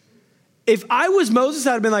tablets. If I was Moses,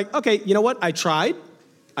 I'd have been like, okay, you know what? I tried.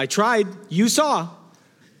 You saw.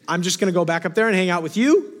 I'm just going to go back up there and hang out with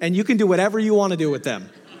you, and you can do whatever you want to do with them.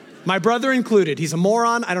 My brother included. He's a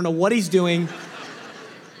moron. I don't know what he's doing.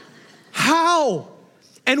 How?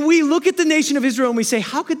 And we look at the nation of Israel and we say,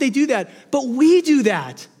 how could they do that? But we do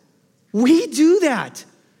that. We do that.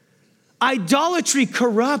 Idolatry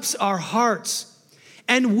corrupts our hearts.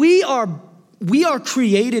 And we are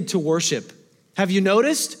created to worship. Have you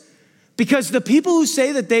noticed? Because the people who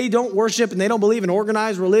say that they don't worship and they don't believe in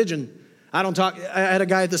organized religion, I had a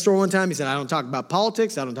guy at the store one time, he said, I don't talk about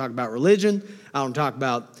politics, I don't talk about religion, I don't talk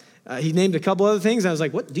about, he named a couple other things. I was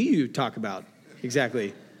like, what do you talk about exactly?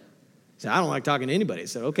 He said, I don't like talking to anybody. I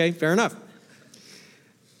said, okay, fair enough.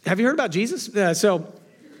 Have you heard about Jesus? I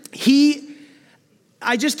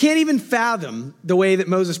just can't even fathom the way that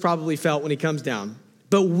Moses probably felt when he comes down.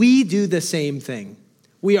 But we do the same thing.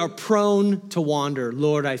 We are prone to wander.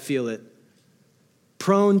 Lord, I feel it.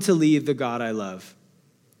 Prone to leave the God I love.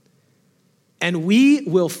 And we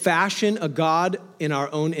will fashion a God in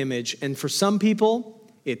our own image. And for some people,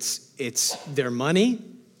 it's their money,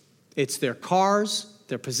 it's their cars,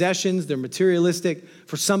 their possessions, they're materialistic.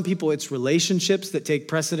 For some people, it's relationships that take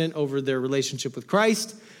precedent over their relationship with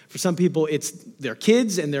Christ. For some people, it's their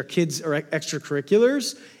kids, and their kids are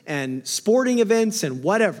extracurriculars and sporting events and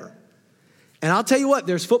whatever. And I'll tell you what,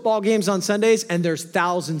 there's football games on Sundays, and there's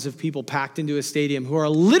thousands of people packed into a stadium who are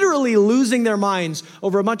literally losing their minds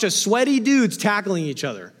over a bunch of sweaty dudes tackling each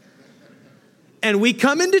other. And we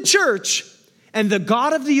come into church, and the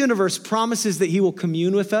God of the universe promises that he will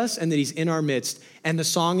commune with us and that he's in our midst. And the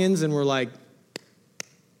song ends, and we're like,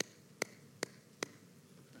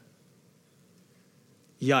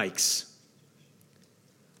 yikes.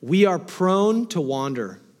 We are prone to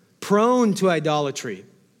wander, prone to idolatry.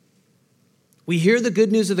 We hear the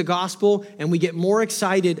good news of the gospel and we get more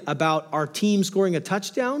excited about our team scoring a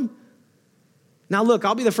touchdown. Now look,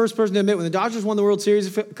 I'll be the first person to admit when the Dodgers won the World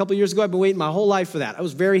Series a couple years ago, I've been waiting my whole life for that. I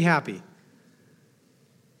was very happy.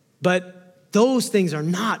 But those things are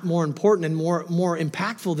not more important and more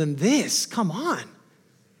impactful than this. Come on.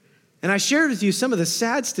 And I shared with you some of the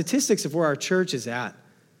sad statistics of where our church is at.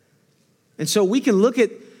 And so we can look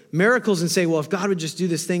at miracles and say, well, if God would just do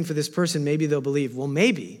this thing for this person, maybe they'll believe. Well,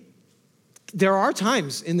 maybe. There are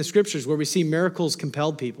times in the scriptures where we see miracles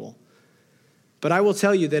compelled people. But I will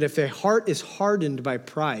tell you that if a heart is hardened by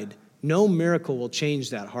pride, no miracle will change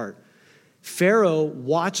that heart. Pharaoh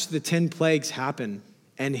watched the 10 plagues happen,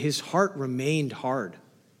 and his heart remained hard.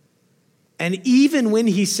 And even when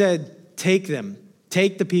he said, take them,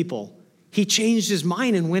 take the people, he changed his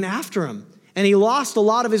mind and went after them. And he lost a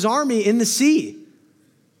lot of his army in the sea.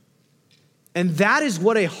 And that is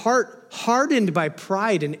what a heart hardened by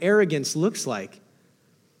pride and arrogance looks like.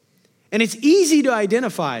 And it's easy to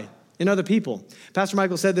identify in other people. Pastor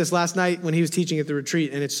Michael said this last night when he was teaching at the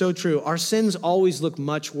retreat, and it's so true. Our sins always look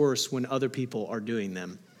much worse when other people are doing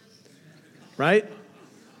them, right?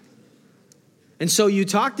 And so you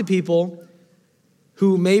talk to people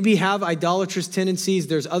who maybe have idolatrous tendencies.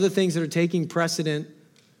 There's other things that are taking precedent,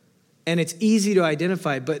 and it's easy to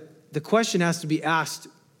identify. But the question has to be asked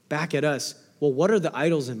back at us, well, what are the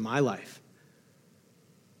idols in my life?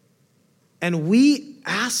 And we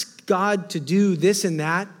ask God to do this and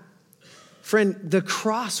that. Friend, the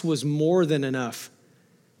cross was more than enough.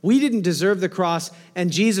 We didn't deserve the cross,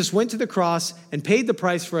 and Jesus went to the cross and paid the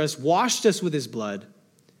price for us, washed us with his blood.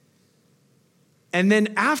 And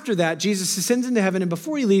then after that, Jesus ascends into heaven, and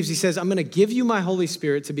before he leaves, he says, I'm going to give you my Holy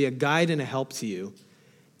Spirit to be a guide and a help to you.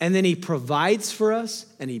 And then he provides for us,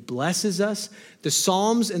 and he blesses us. The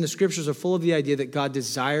Psalms and the Scriptures are full of the idea that God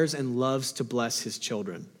desires and loves to bless his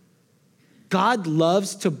children. God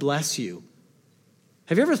loves to bless you.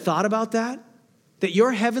 Have you ever thought about that? That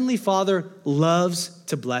your heavenly Father loves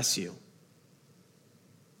to bless you.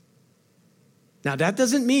 Now, that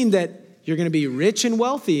doesn't mean that you're going to be rich and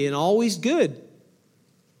wealthy and always good.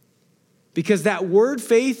 Because that word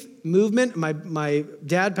faith movement, my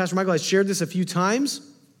dad, Pastor Michael, has shared this a few times.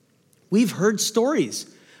 We've heard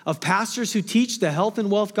stories of pastors who teach the health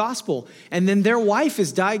and wealth gospel, and then their wife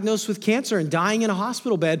is diagnosed with cancer and dying in a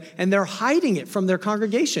hospital bed, and they're hiding it from their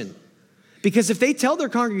congregation. Because if they tell their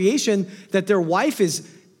congregation that their wife is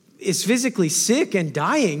physically sick and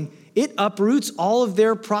dying, it uproots all of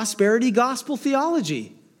their prosperity gospel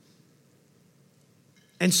theology.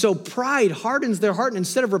 And so pride hardens their heart, and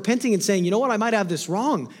instead of repenting and saying, you know what, I might have this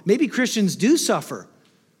wrong. Maybe Christians do suffer.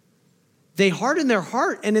 They harden their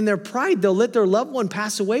heart, and in their pride, they'll let their loved one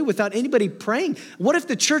pass away without anybody praying. What if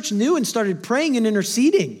the church knew and started praying and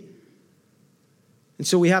interceding? And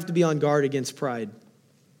so we have to be on guard against pride.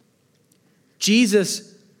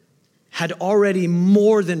 Jesus had already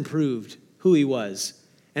more than proved who he was.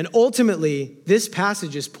 And ultimately, this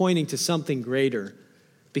passage is pointing to something greater,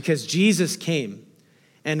 because Jesus came,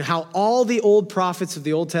 and how all the old prophets of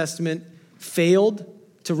the Old Testament failed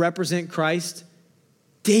to represent Christ.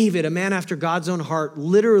 David, a man after God's own heart,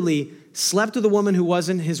 literally slept with a woman who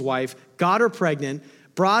wasn't his wife, got her pregnant,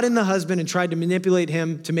 brought in the husband and tried to manipulate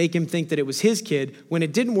him to make him think that it was his kid. When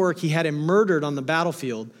it didn't work, he had him murdered on the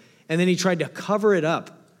battlefield, and then he tried to cover it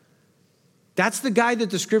up. That's the guy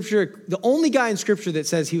that the only guy in Scripture that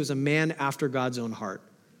says he was a man after God's own heart.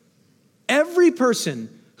 Every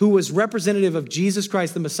person who was representative of Jesus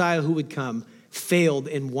Christ, the Messiah who would come, failed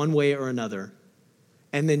in one way or another.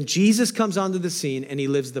 And then Jesus comes onto the scene, and he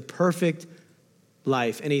lives the perfect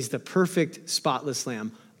life, and he's the perfect spotless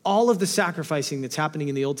lamb. All of the sacrificing that's happening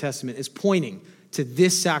in the Old Testament is pointing to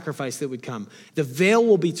this sacrifice that would come. The veil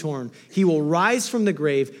will be torn. He will rise from the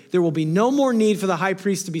grave. There will be no more need for the high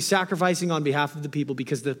priest to be sacrificing on behalf of the people,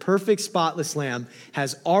 because the perfect spotless lamb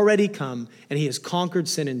has already come, and he has conquered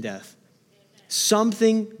sin and death.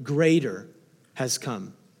 Something greater has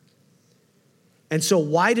come. And so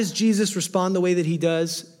why does Jesus respond the way that he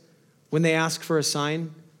does when they ask for a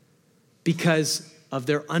sign? Because of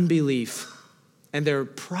their unbelief and their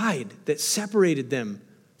pride that separated them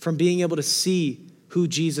from being able to see who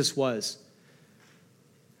Jesus was.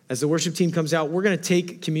 As the worship team comes out, we're going to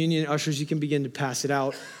take communion. Ushers, you can begin to pass it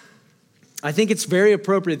out. I think it's very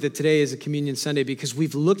appropriate that today is a communion Sunday, because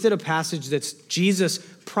we've looked at a passage that's Jesus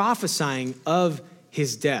prophesying of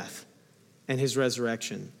his death and his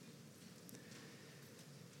resurrection.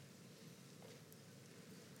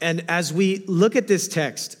 And as we look at this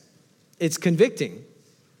text, it's convicting.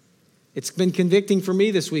 It's been convicting for me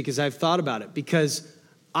this week as I've thought about it, because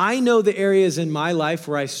I know the areas in my life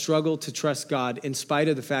where I struggle to trust God in spite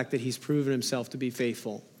of the fact that he's proven himself to be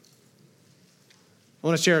faithful. I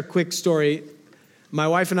want to share a quick story. My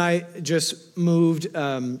wife and I just moved.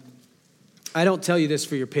 I don't tell you this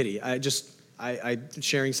for your pity. I'm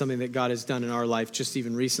sharing something that God has done in our life just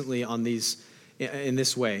even recently in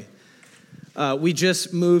this way. We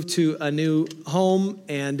just moved to a new home,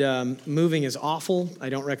 and moving is awful. I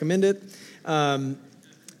don't recommend it.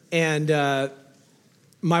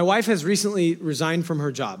 My wife has recently resigned from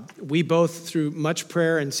her job. We both, through much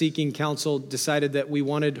prayer and seeking counsel, decided that we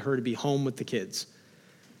wanted her to be home with the kids.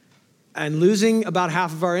 And losing about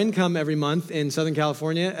half of our income every month in Southern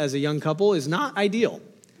California as a young couple is not ideal.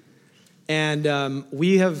 And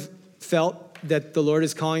we have felt that the Lord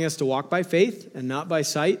is calling us to walk by faith and not by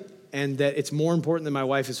sight, and that it's more important that my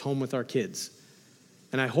wife is home with our kids.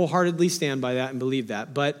 And I wholeheartedly stand by that and believe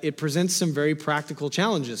that. But it presents some very practical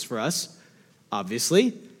challenges for us,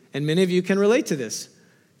 obviously. And many of you can relate to this.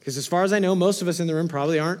 Because as far as I know, most of us in the room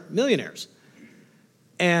probably aren't millionaires.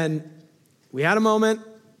 And we had a moment.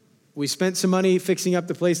 We spent some money fixing up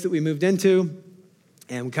the place that we moved into.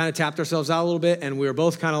 And we kind of tapped ourselves out a little bit. And we were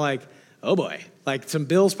both kind of like, oh boy. Like some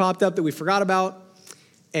bills popped up that we forgot about.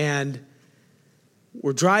 And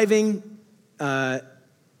we're driving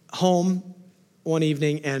home one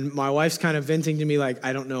evening, and my wife's kind of venting to me like,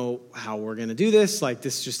 I don't know how we're going to do this. Like,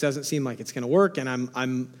 this just doesn't seem like it's going to work. And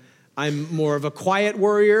I'm more of a quiet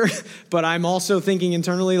worrier, but I'm also thinking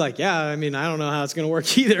internally like, yeah, I mean, I don't know how it's going to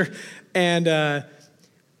work either. And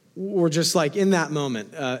we're just like in that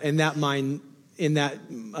moment, in that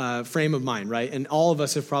frame of mind, right? And all of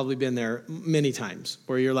us have probably been there many times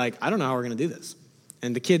where you're like, I don't know how we're going to do this.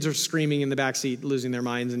 And the kids are screaming in the backseat, losing their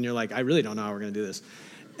minds, and you're like, I really don't know how we're going to do this.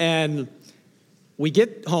 And we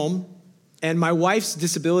get home, and my wife's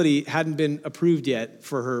disability hadn't been approved yet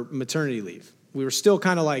for her maternity leave. We were still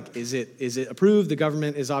kind of like, is it approved? The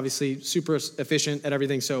government is obviously super efficient at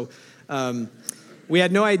everything. So we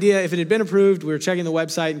had no idea if it had been approved. We were checking the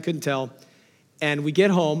website and couldn't tell. And we get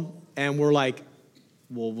home, and we're like,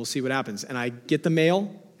 well, we'll see what happens. And I get the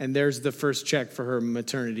mail, and there's the first check for her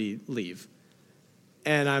maternity leave.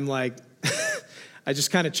 And I'm like, I just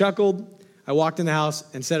kind of chuckled. I walked in the house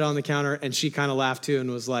and set it on the counter, and she kind of laughed too and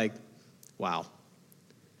was like, wow.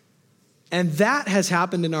 And that has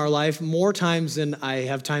happened in our life more times than I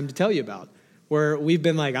have time to tell you about, where we've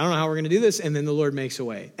been like, I don't know how we're going to do this, and then the Lord makes a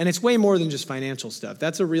way. And it's way more than just financial stuff.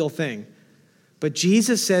 That's a real thing. But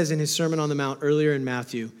Jesus says in his Sermon on the Mount earlier in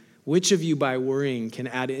Matthew, which of you by worrying can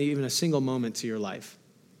add even a single moment to your life?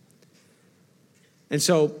 And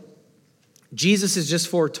so Jesus is just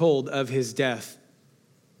foretold of his death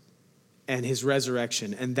and his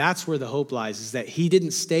resurrection. And that's where the hope lies, is that he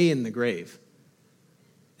didn't stay in the grave.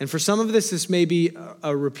 And for some of this may be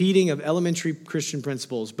a repeating of elementary Christian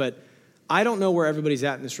principles, but I don't know where everybody's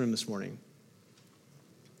at in this room this morning.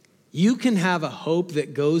 You can have a hope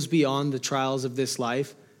that goes beyond the trials of this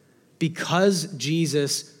life because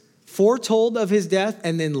Jesus foretold of his death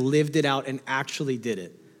and then lived it out and actually did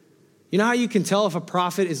it. You know how you can tell if a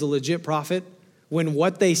prophet is a legit prophet? When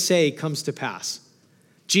what they say comes to pass.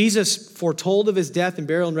 Jesus foretold of his death and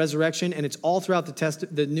burial and resurrection, and it's all throughout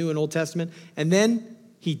the New and Old Testament, and then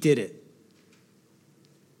he did it.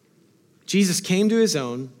 Jesus came to his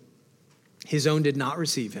own did not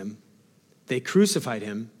receive him. They crucified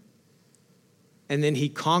him, and then he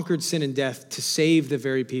conquered sin and death to save the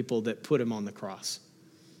very people that put him on the cross.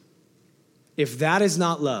 If that is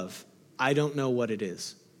not love, I don't know what it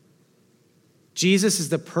is. Jesus is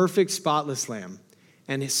the perfect, spotless lamb.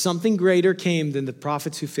 And something greater came than the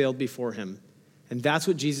prophets who failed before him. And that's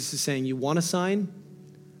what Jesus is saying. You want a sign?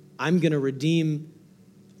 I'm going to redeem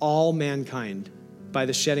all mankind by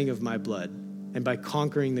the shedding of my blood and by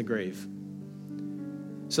conquering the grave.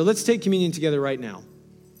 So let's take communion together right now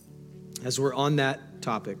as we're on that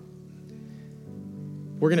topic.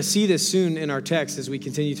 We're going to see this soon in our text as we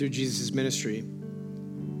continue through Jesus' ministry.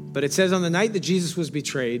 But it says on the night that Jesus was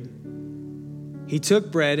betrayed, he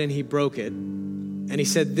took bread and he broke it. And he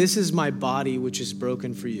said, this is my body, which is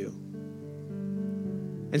broken for you.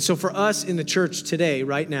 And so for us in the church today,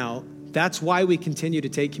 right now, that's why we continue to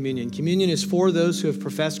take communion. Communion is for those who have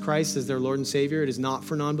professed Christ as their Lord and Savior. It is not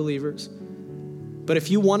for non-believers. But if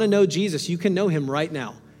you want to know Jesus, you can know him right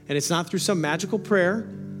now. And it's not through some magical prayer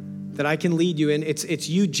that I can lead you in. It's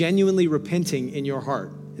you genuinely repenting in your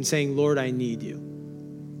heart and saying, Lord, I need you.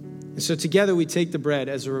 And so together we take the bread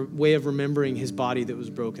as a way of remembering his body that was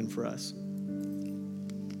broken for us.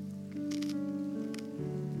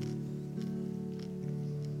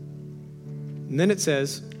 And then it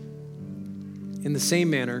says, in the same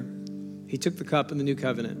manner, he took the cup in the new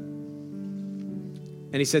covenant.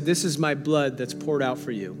 And he said, this is my blood that's poured out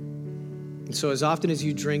for you. And so as often as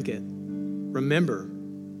you drink it, remember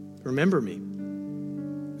me.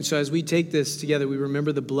 And so as we take this together, we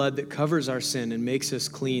remember the blood that covers our sin and makes us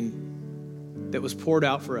clean, that was poured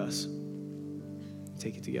out for us.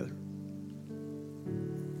 Take it together.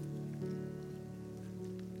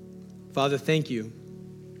 Father, thank you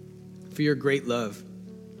for your great love,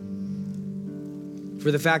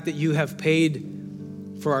 for the fact that you have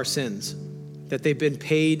paid for our sins, that they've been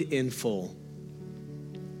paid in full.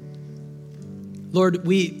 Lord,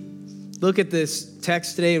 we look at this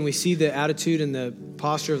text today and we see the attitude and the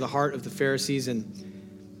posture of the heart of the Pharisees, and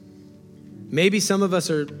maybe some of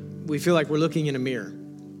us we feel like we're looking in a mirror.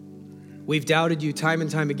 We've doubted you time and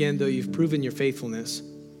time again, though you've proven your faithfulness.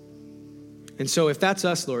 And so if that's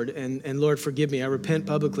us, Lord, and Lord, forgive me, I repent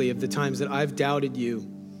publicly of the times that I've doubted you,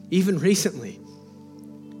 even recently,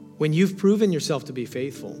 when you've proven yourself to be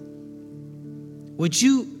faithful. Would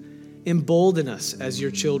you embolden us as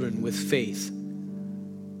your children with faith?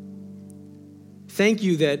 Thank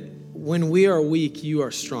you that when we are weak, you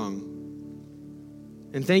are strong.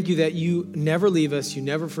 And thank you that you never leave us, you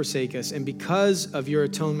never forsake us, and because of your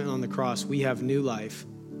atonement on the cross, we have new life.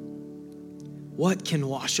 What can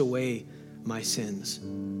wash away my sins?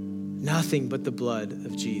 Nothing but the blood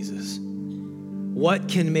of Jesus. What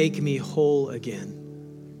can make me whole again?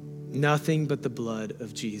 Nothing but the blood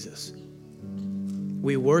of Jesus.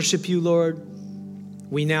 We worship you, Lord.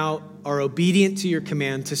 We now are obedient to your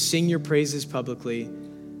command to sing your praises publicly.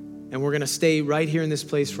 And we're going to stay right here in this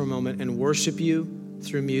place for a moment and worship you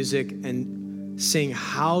through music and sing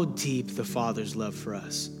how deep the Father's love for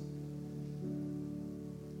us.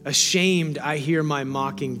 Ashamed, I hear my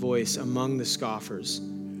mocking voice among the scoffers.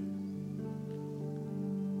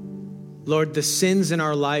 Lord, the sins in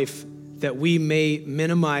our life that we may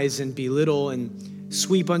minimize and belittle and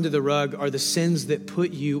sweep under the rug are the sins that put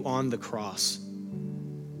you on the cross.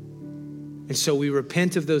 And so we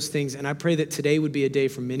repent of those things. And I pray that today would be a day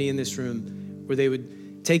for many in this room where they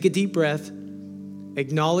would take a deep breath,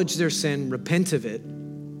 acknowledge their sin, repent of it,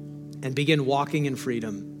 and begin walking in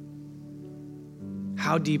freedom.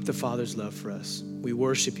 How deep the Father's love for us. We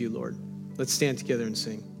worship you, Lord. Let's stand together and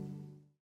sing.